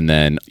 and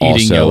then Eating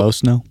also yellow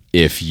snow.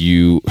 if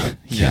you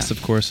Yes,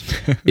 of course.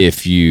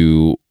 if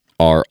you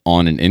are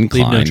on an Leave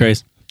incline no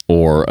trace.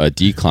 or a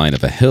decline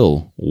of a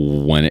hill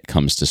when it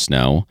comes to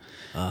snow,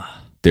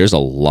 there's a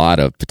lot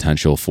of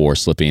potential for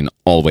slipping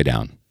all the way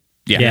down.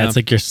 Yeah, it's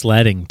like you're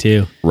sledding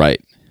too.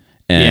 Right.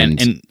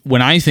 And, And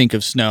when I think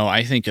of snow,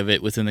 I think of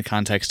it within the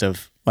context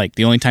of like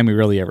the only time we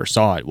really ever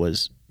saw it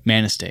was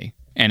Manus Day.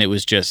 And it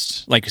was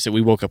just like I said,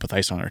 we woke up with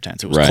ice on our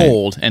tents. It was Right.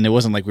 cold, and it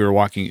wasn't like we were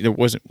walking.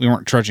 We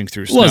weren't trudging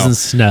through It snow. wasn't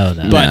snow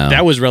though. But No.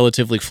 that was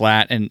relatively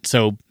flat, and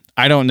so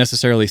I don't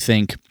necessarily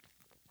think,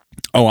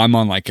 oh, I'm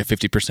on like a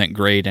 50%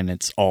 grade and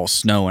it's all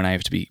snow and I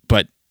have to be.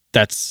 But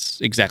that's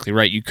exactly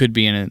right. You could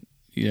be in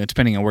a,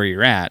 depending on where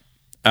you're at,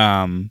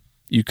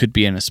 you could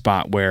be in a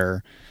spot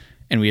where,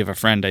 and we have a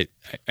friend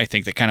I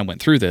think that kind of went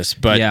through this,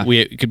 but Yeah.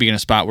 we could be in a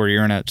spot where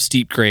you're in a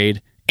steep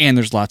grade and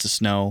there's lots of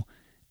snow,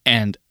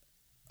 and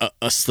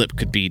a slip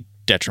could be you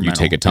detrimental.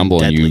 take a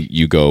tumble and deadly.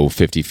 you go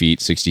 50 feet,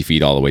 60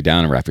 feet all the way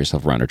down and wrap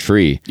yourself around a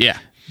tree. Yeah.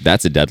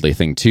 That's a deadly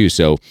thing too.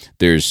 So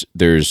there's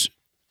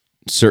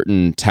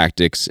certain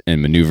tactics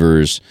and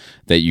maneuvers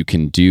that you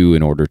can do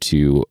in order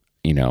to,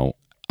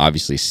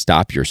 obviously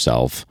stop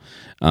yourself.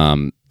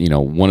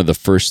 One of the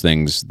first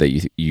things that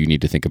you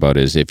need to think about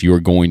is if you're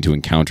going to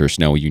encounter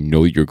snow,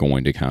 you're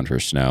going to encounter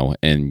snow,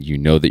 and you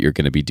know that you're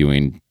going to be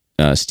doing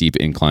steep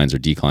inclines or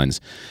declines.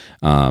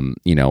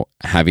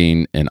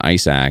 Having an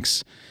ice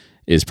axe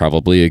is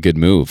probably a good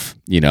move.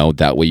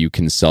 That way you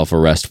can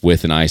self-arrest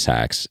with an ice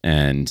axe,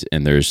 and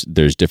there's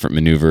different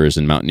maneuvers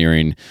and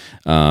mountaineering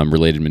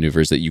related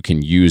maneuvers that you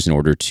can use in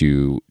order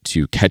to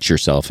catch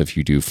yourself if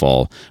you do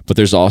fall. But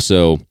there's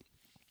also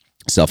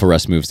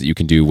self-arrest moves that you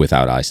can do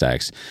without ice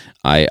axe.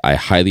 I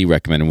highly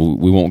recommend, and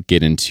we won't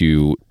get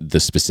into the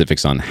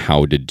specifics on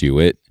how to do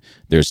it.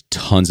 There's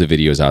tons of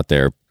videos out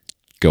there.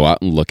 Go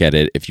out and look at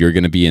it. If you're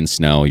going to be in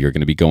snow, you're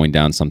going to be going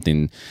down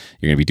something,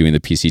 you're going to be doing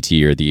the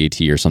PCT or the AT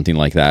or something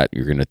like that.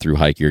 You're going to through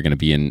hike. You're going to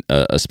be in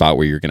a spot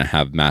where you're going to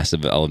have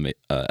massive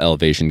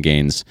elevation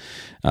gains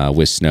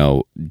with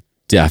snow.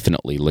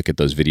 Definitely look at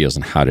those videos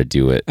on how to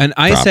do it. An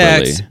ice properly.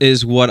 axe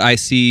is what I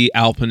see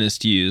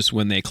alpinists use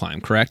when they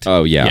climb, correct?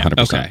 Oh yeah, Yeah.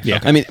 100%. Okay. Yeah.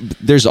 I mean,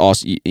 there's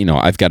also,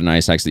 I've got an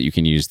ice axe that you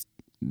can use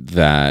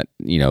that,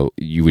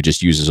 you would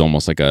just use as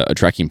almost like a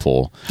trekking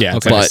pole. Yeah,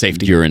 it's But like a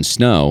safety. you're in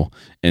snow,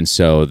 and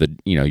so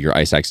your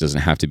ice axe doesn't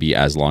have to be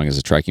as long as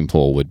a trekking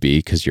pole would be,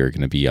 because you're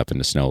going to be up in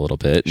the snow a little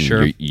bit. And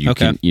Sure.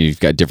 Okay.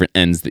 You've got different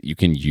ends that you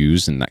can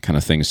use and that kind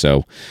of thing.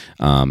 So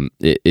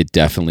it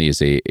definitely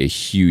is a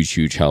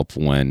huge help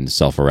when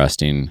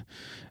self-arresting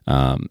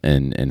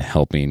and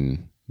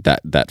helping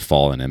that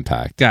fall and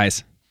impact.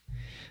 Guys,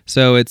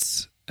 so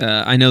it's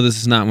I know this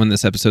is not when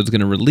this episode's going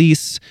to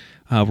release.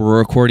 We're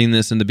recording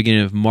this in the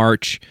beginning of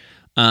March.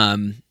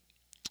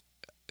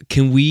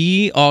 Can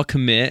we all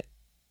commit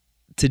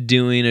to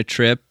doing a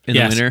trip in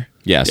Yes. the winter?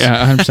 Yes.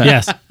 Yeah, 100%.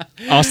 Yes.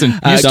 Austin,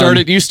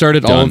 you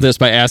started all Done. of this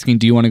by asking,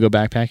 "Do you want to go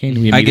backpacking?"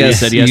 We I immediately guess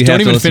said yes. you have Don't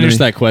to even listen to finish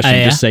me. that question.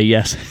 Yeah. Just say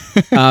yes.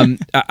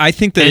 I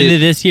think that End of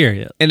this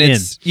year. and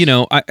it's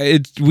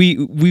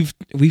we've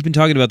been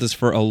talking about this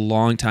for a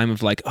long time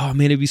of like, oh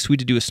man, it'd be sweet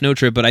to do a snow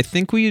trip, but I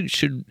think we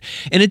should,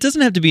 and it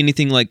doesn't have to be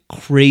anything like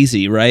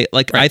crazy, right?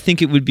 Like I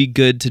think it would be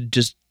good to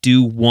just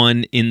do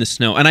one in the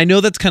snow. And I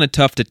know that's kind of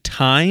tough to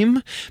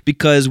time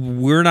because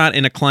we're not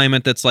in a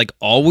climate that's like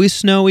always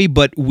snowy,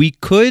 but we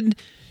could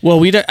Well,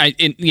 we don't. I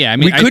mean,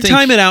 we I could think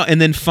time it out and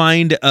then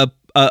find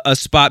a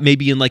spot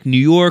maybe in like New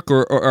York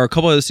or a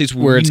couple other states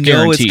Where it's we know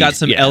guaranteed. it's got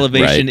some Yeah.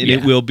 elevation Right. and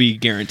it will be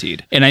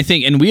guaranteed. And I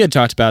think, and we had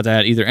talked about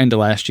that either end of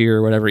last year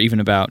or whatever, even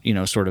about,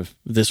 sort of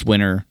this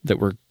winter that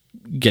we're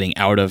getting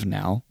out of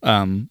now,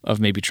 of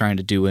maybe trying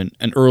to do an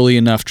early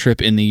enough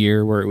trip in the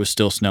year where it was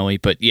still snowy.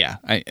 But yeah,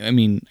 I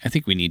mean, I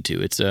think we need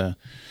to.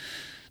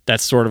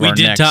 That's sort of our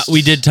next.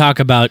 We did talk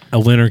about a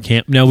winter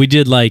camp. No, we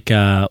did like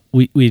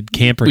we did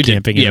camper We did-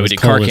 camping. yeah, and it we was did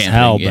car cold as camping,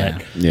 hell, yeah.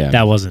 but Yeah.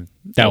 that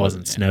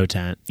wasn't snow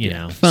tent.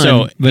 Fun,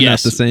 So, but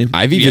yes. not the same.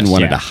 I've even Yes.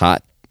 wanted Yeah.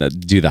 to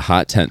do the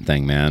hot tent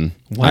thing, man.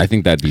 I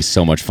think that'd be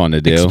so much fun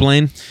to do.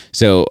 Explain.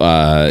 So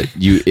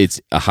it's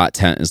a hot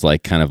tent is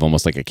like kind of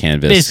almost like a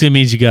canvas. Basically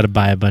means you got to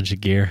buy a bunch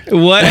of gear.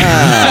 What?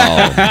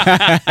 Wow.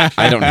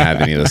 I don't have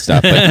any of this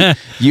stuff, but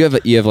you have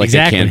like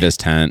Exactly. a canvas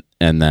tent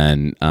and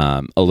then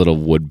a little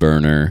wood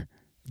burner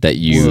that Whoa.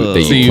 you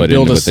So you put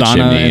build in a with the sauna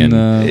chimney in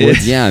the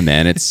woods? yeah,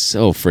 man, it's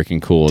so freaking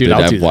cool, Dude, dude. I'll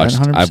do I've that,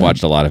 watched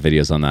 100%. a lot of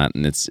videos on that,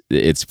 and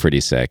it's pretty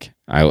sick.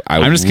 I'm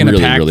just gonna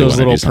really, pack really those wanna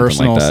little do something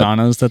personal like that.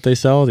 saunas that they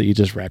sell that you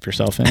just wrap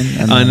yourself in.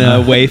 And On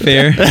then,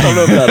 Wayfair. I don't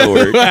know if that'll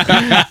work.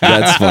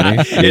 That's funny.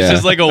 It's Yeah.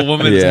 just like a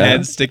woman's Yeah.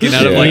 head sticking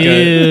out of Yeah. like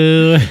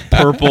a Ew.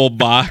 purple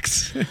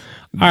box.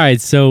 All right,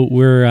 so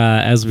we're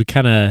as we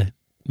kind of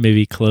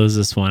maybe close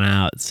this one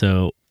out.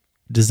 So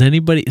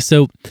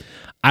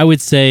I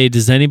would say,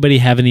 does anybody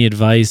have any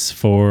advice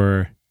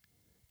for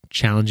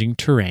challenging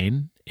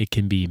terrain? It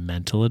can be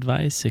mental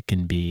advice. It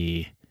can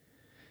be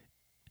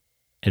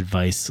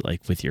advice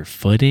like with your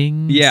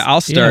footing. Yeah,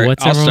 I'll start.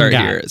 what's I'll everyone start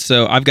got? here.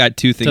 So I've got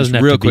two things, Doesn't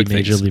have real to be quick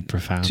things. majorly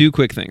profound. Two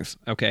quick things.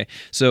 Okay.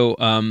 So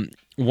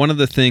one of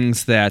the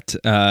things that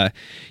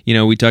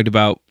we talked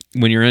about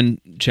when you're in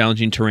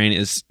challenging terrain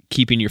is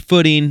keeping your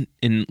footing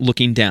and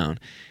looking down.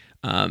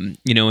 And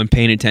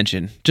paying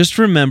attention. Just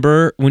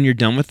remember when you're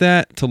done with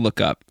that to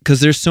look up, because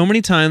there's so many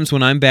times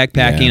when I'm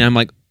backpacking, Yeah. I'm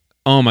like,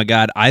 oh my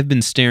God, I've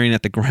been staring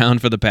at the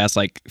ground for the past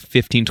like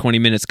 15, 20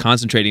 minutes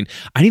concentrating.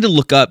 I need to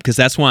look up because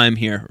that's why I'm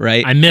here,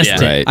 right? I missed Yeah.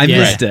 it. Right. I Yeah.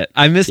 missed it.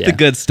 I missed the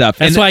good stuff.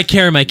 That's And why I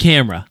carry my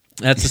camera.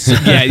 that's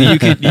you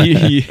could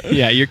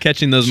you're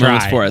catching those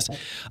moments Try. for us.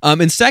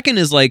 And second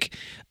is like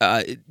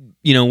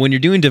when you're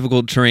doing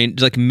difficult terrain,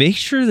 like make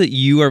sure that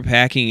you are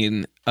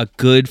packing a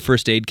good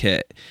first aid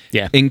kit.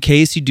 Yeah. In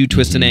case you do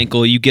twist an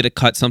ankle, you get a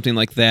cut, something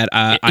like that.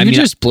 even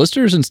just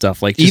blisters and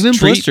stuff, like just even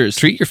treat, blisters.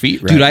 Treat your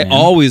feet, right, dude, I man.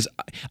 always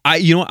I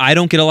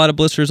don't get a lot of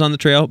blisters on the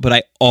trail, but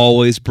I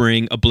always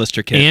bring a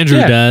blister kit. Andrew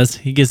Yeah. does.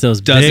 He gets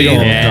those Does big he?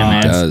 old Yeah,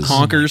 dogs. man. Does.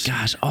 Honkers.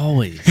 Gosh,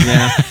 always.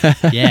 Yeah.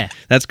 Yeah.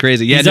 That's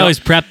crazy. Yeah, He's no, always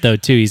prepped though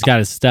too. He's got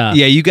his stuff.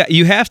 yeah,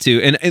 you have to.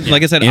 And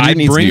like I said, Andrew I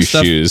needs bring new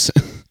stuff. shoes.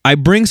 I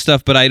bring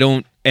stuff, but I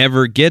don't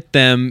ever get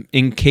them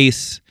in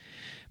case.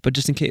 But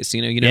just in case,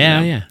 you never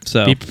know. Yeah.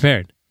 So be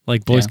prepared,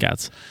 like Boy Yeah.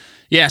 Scouts.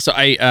 Yeah, so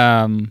I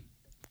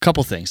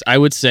couple things. I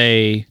would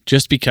say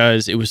just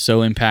because it was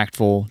so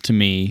impactful to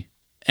me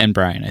and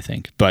Brian, I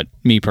think, but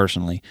me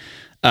personally,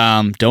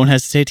 don't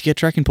hesitate to get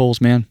trekking poles,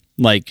 man.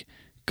 Like,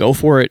 go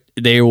for it.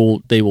 They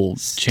will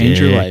change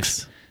your life.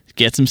 Sticks.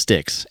 Get some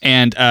sticks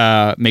and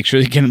make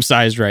sure you get them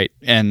sized right,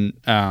 and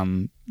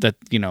that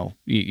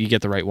you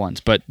get the right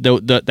ones. But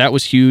that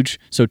was huge.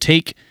 So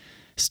take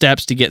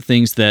steps to get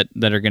things that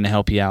are going to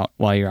help you out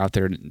while you're out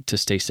there to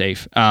stay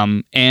safe.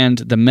 And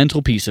the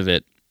mental piece of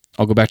it,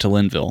 I'll go back to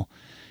Linville,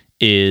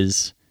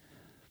 is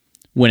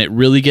when it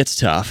really gets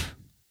tough.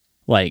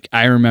 Like,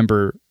 I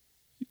remember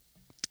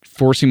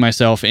forcing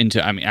myself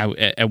into,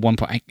 at one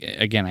point,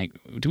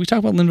 did we talk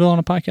about Linville on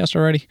a podcast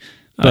already?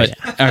 But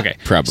okay,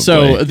 Probably.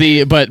 So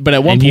but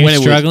at one And point you when it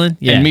was- struggling?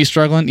 Yeah. and me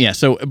struggling, yeah.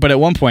 So, but at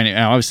one point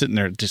I was sitting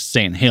there just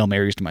saying Hail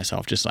Marys to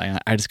myself, just like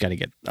I just got to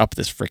get up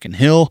this freaking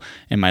hill,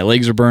 and my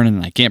legs are burning,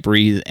 and I can't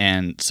breathe,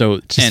 and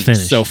so finish.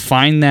 so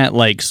find that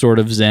like sort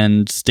of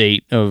Zen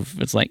state of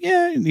it's like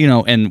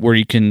and where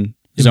you can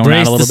zone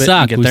Embrace out a little the bit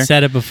suck. and get We've there.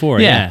 said it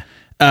before. Yeah.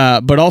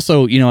 But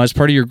also, as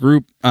part of your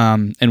group,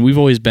 and we've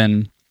always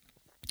been,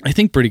 I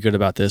think, pretty good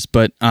about this,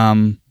 but,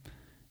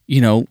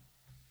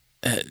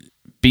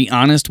 be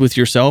honest with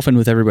yourself and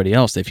with everybody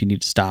else if you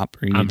need to stop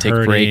or you need I'm to take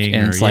a break. hurting,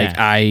 And or, it's like,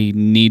 yeah. I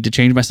need to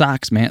change my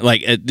socks, man.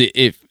 Like,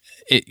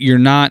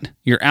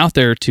 you're out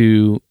there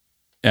to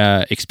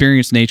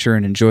experience nature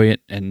and enjoy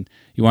it, and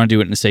you want to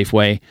do it in a safe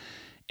way.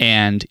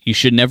 And you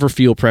should never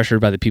feel pressured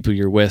by the people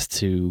you're with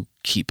to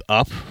keep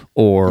up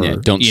or Yeah,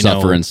 don't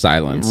suffer in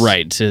silence.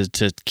 Right, to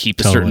keep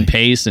a Totally. certain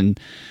pace. And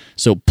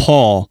so,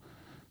 Paul,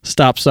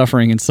 stop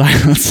suffering in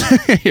silence.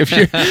 If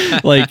you're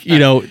like,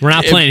 We're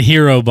not playing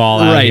hero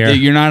ball out right, here.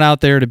 you're not out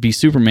there to be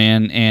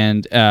Superman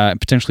and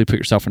potentially put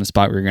yourself in a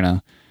spot where you're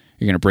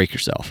gonna break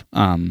yourself.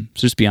 So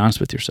just be honest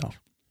with yourself.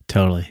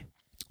 Totally.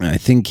 I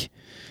think,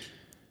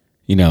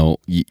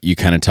 you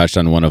kind of touched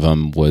on one of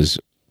them was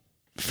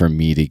for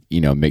me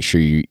to, make sure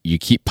you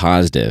keep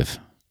positive.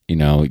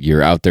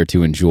 You're out there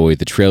to enjoy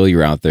the trail.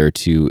 You're out there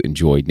to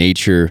enjoy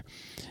nature.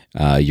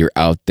 You're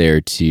out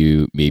there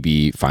to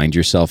maybe find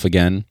yourself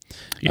again,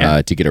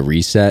 to get a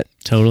reset.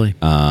 Totally.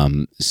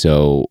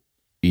 So,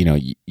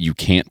 you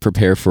can't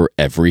prepare for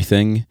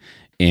everything,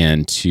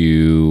 and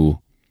to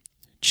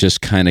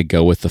just kind of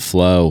go with the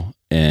flow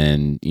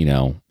and,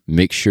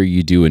 make sure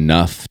you do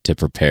enough to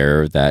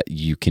prepare that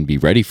you can be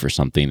ready for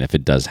something if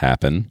it does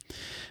happen.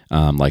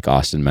 Like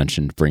Austin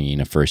mentioned,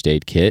 bringing a first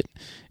aid kit.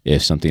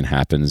 If something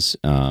happens,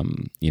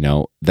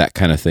 that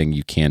kind of thing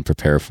you can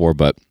prepare for,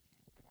 but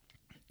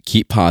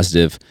keep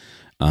positive,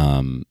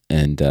 and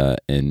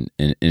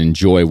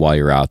enjoy while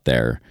you're out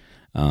there.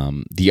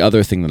 The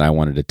other thing that I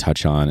wanted to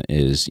touch on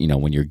is,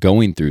 when you're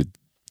going through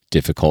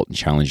difficult and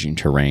challenging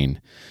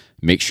terrain,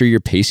 make sure you're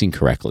pacing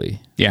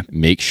correctly. Yeah.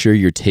 Make sure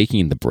you're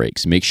taking the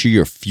breaks. Make sure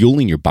you're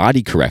fueling your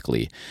body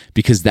correctly,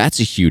 because that's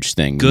a huge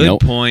thing. Good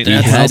point. We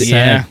That's had,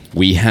 well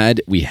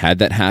said. we had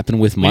that happen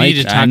with We Mike.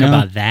 need to talk know.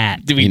 about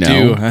that. We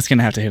do. That's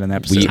gonna have to hit an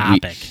episode.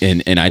 Topic.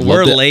 And I'd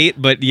We're love to, late,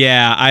 but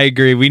yeah, I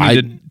agree. We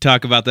need to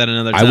talk about that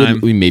another I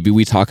time. would maybe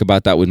we talk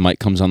about that when Mike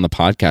comes on the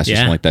podcast or Yeah.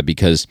 something like that,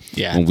 because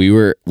Yeah. when we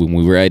were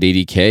at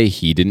 80K,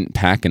 he didn't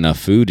pack enough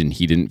food and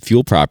he didn't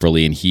fuel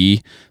properly, and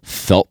he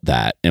felt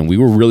that, and we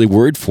were really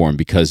worried for him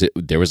because it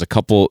was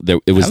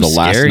the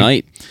last scary.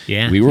 night.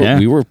 Yeah. We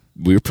were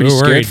pretty were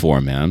scared worried. for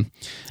him, man.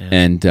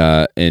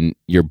 Yeah. And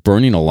you're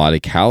burning a lot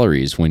of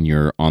calories when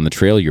you're on the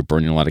trail. You're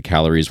burning a lot of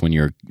calories when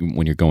you're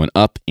going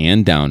up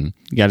and down.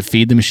 You got to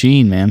feed the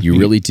machine, man. You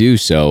really do.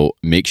 So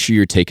make sure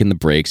you're taking the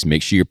breaks.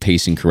 Make sure you're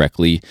pacing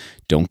correctly.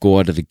 Don't go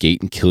out of the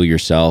gate and kill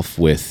yourself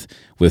with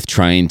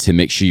trying to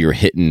make sure you're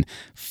hitting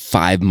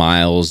 5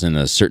 miles in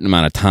a certain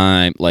amount of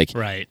time. Like,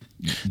 Right.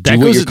 do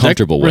what you're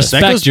comfortable with.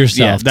 respect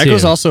yourself, Yeah, that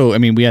goes too. also. I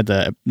mean, we had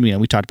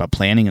we talked about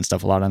planning and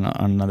stuff a lot on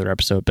another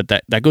episode, but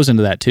that goes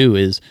into that too.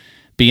 Is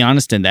be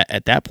honest in that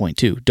at that point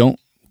too. Don't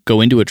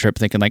go into a trip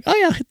thinking like, oh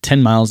yeah, I'll hit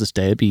 10 miles this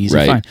day, it'd be easy,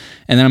 Right. fine.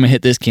 And then I'm gonna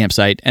hit this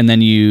campsite, and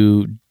then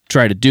you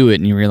try to do it,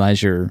 and you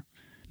realize you're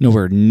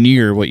nowhere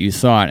near what you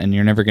thought, and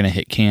you're never gonna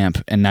hit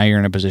camp, and now you're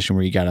in a position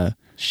where you gotta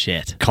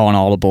Shit. call an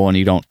audible, and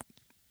you know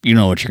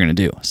what you're gonna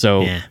do.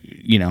 So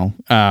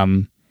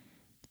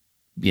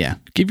Yeah.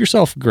 give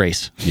yourself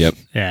grace. Yep.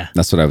 Yeah.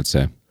 That's what I would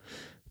say.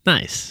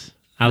 Nice.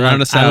 Round I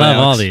us out, love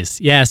all Alex.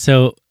 these. Yeah.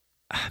 So,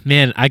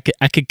 man, I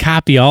could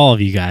copy all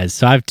of you guys.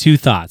 So I have two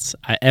thoughts.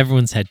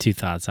 Everyone's had two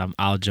thoughts.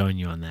 I'll join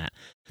you on that.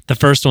 The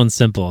first one's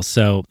simple.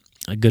 So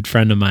a good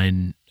friend of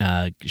mine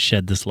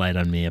shed this light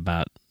on me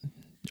about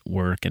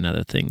work and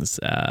other things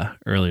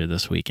earlier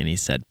this week, and he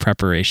said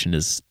preparation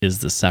is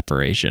the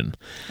separation.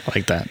 I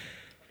like that.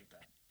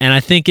 And I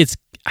think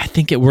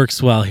it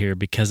works well here,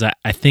 because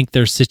I think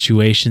there's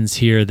situations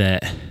here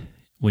that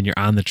when you're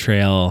on the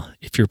trail,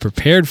 if you're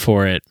prepared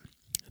for it,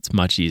 it's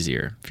much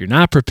easier. If you're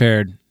not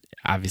prepared,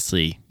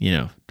 obviously,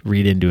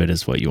 read into it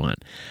as what you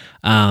want.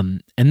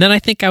 And then I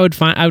think I would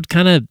round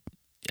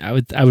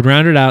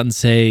it out and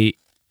say,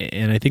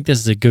 and I think this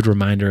is a good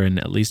reminder, and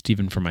at least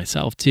even for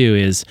myself too,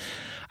 is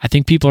I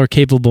think people are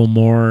capable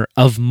more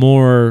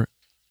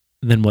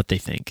than what they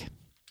think.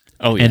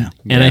 Oh yeah.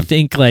 And I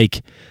think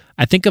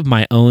of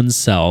my own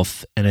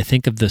self, and I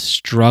think of the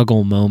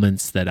struggle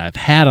moments that I've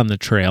had on the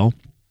trail,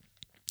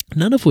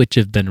 none of which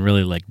have been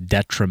really like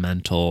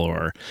detrimental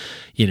or,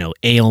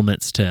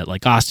 ailments to,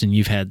 like, Austin,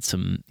 you've had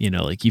some,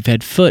 like you've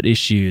had foot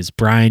issues.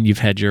 Brian, you've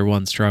had your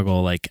one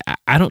struggle. Like,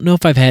 I don't know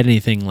if I've had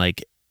anything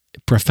like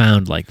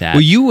profound like that.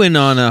 Well, you went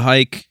on a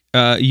hike.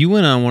 You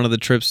went on one of the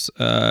trips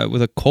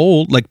with a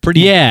cold, like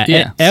pretty. yeah.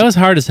 It was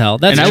hard as hell.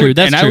 That's true.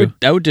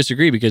 I would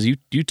disagree, because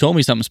you told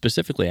me something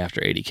specifically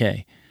after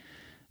 80K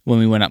when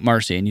we went up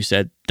Marcy, and you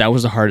said that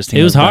was the hardest thing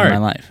It was I've done hard. in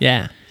my life.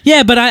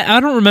 Yeah, but I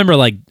don't remember,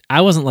 like,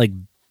 I wasn't like,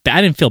 I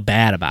didn't feel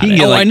bad about You it. can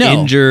get I like know.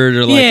 injured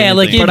or like Yeah,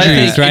 like anything. But I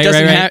injuries, think right, it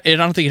doesn't right. have. I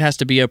don't think it has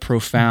to be a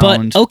profound.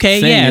 But,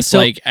 okay, thing. yeah, It's so-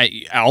 like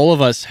all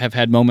of us have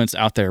had moments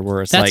out there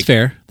where it's That's like,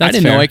 fair. I That's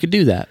didn't fair. know I could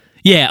do that.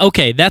 Yeah,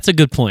 okay, that's a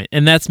good point.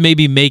 And that's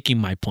maybe making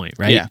my point,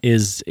 right? Yeah.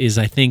 Is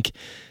I think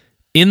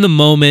in the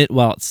moment,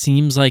 while it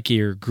seems like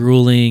you're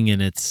grueling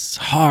and it's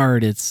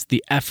hard, it's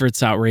the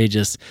effort's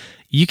outrageous,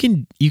 you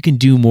can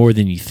do more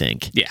than you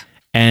think. Yeah.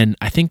 And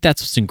I think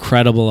that's what's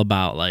incredible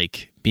about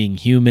like being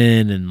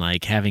human and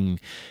like having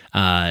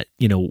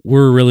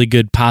we're a really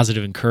good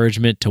positive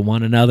encouragement to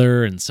one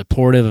another and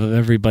supportive of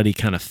everybody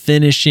kind of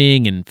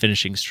finishing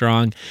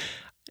strong.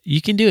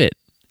 You can do it.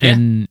 Yeah.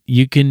 And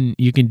you can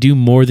do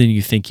more than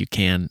you think you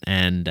can,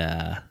 and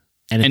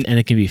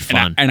it can be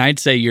fun. And I'd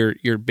say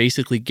you're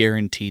basically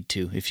guaranteed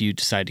to, if you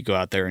decide to go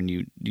out there and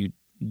you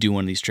do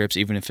one of these trips,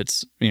 even if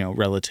it's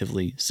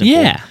relatively simple.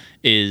 Yeah.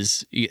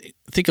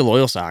 Think of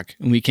Loyal Sock,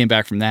 and we came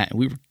back from that, and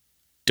we were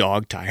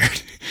dog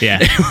tired. Yeah.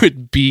 It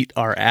would beat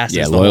our asses.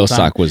 Yeah, the whole Loyal time.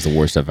 Sock was the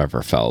worst I've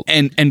ever felt.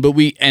 And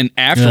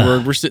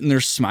afterward, we're sitting there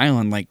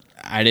smiling like,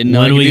 I didn't know.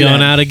 When I are could we do going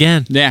that. out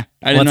again? Yeah,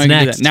 I didn't know What's I could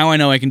do next? that. Now I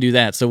know I can do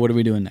that. So what are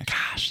we doing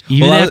next?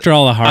 Even Well, after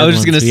all the hard I was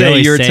just ones, gonna we say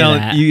always you were say telling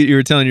that. you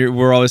were telling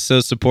we're always so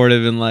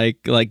supportive and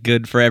like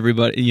good for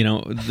everybody,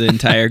 the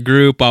entire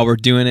group while we're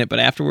doing it, but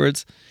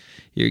afterwards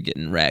you're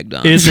getting ragged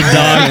on. It's a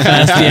dog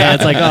fest. Yeah,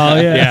 it's like, oh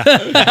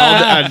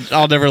yeah.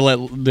 I'll never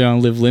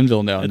live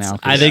Linville now. It's- Now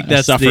I think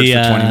that's suffered the,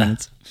 for 20 uh,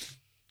 minutes.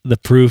 The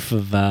proof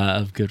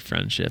of good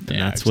friendship, and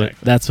Yeah,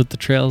 that's what the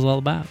trail is all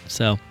about.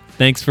 So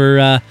thanks for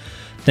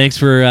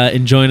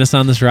enjoying us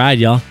on this ride,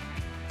 y'all.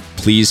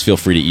 Please feel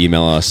free to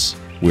email us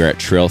We're at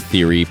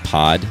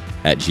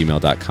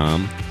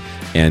trailtheorypod@gmail.com,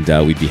 and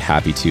we'd be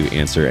happy to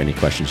answer any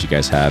questions you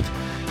guys have.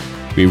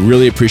 We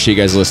really appreciate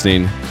you guys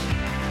listening.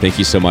 Thank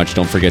you so much.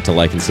 Don't forget to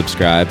like and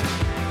subscribe.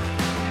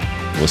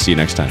 We'll see you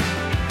next time.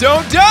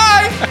 Don't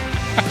die!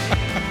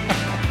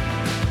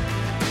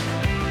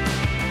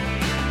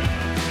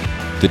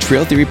 The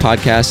Trail Theory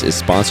Podcast is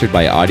sponsored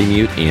by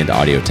Audimute and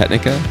Audio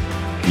Technica.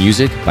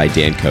 Music by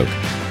Dan Koch.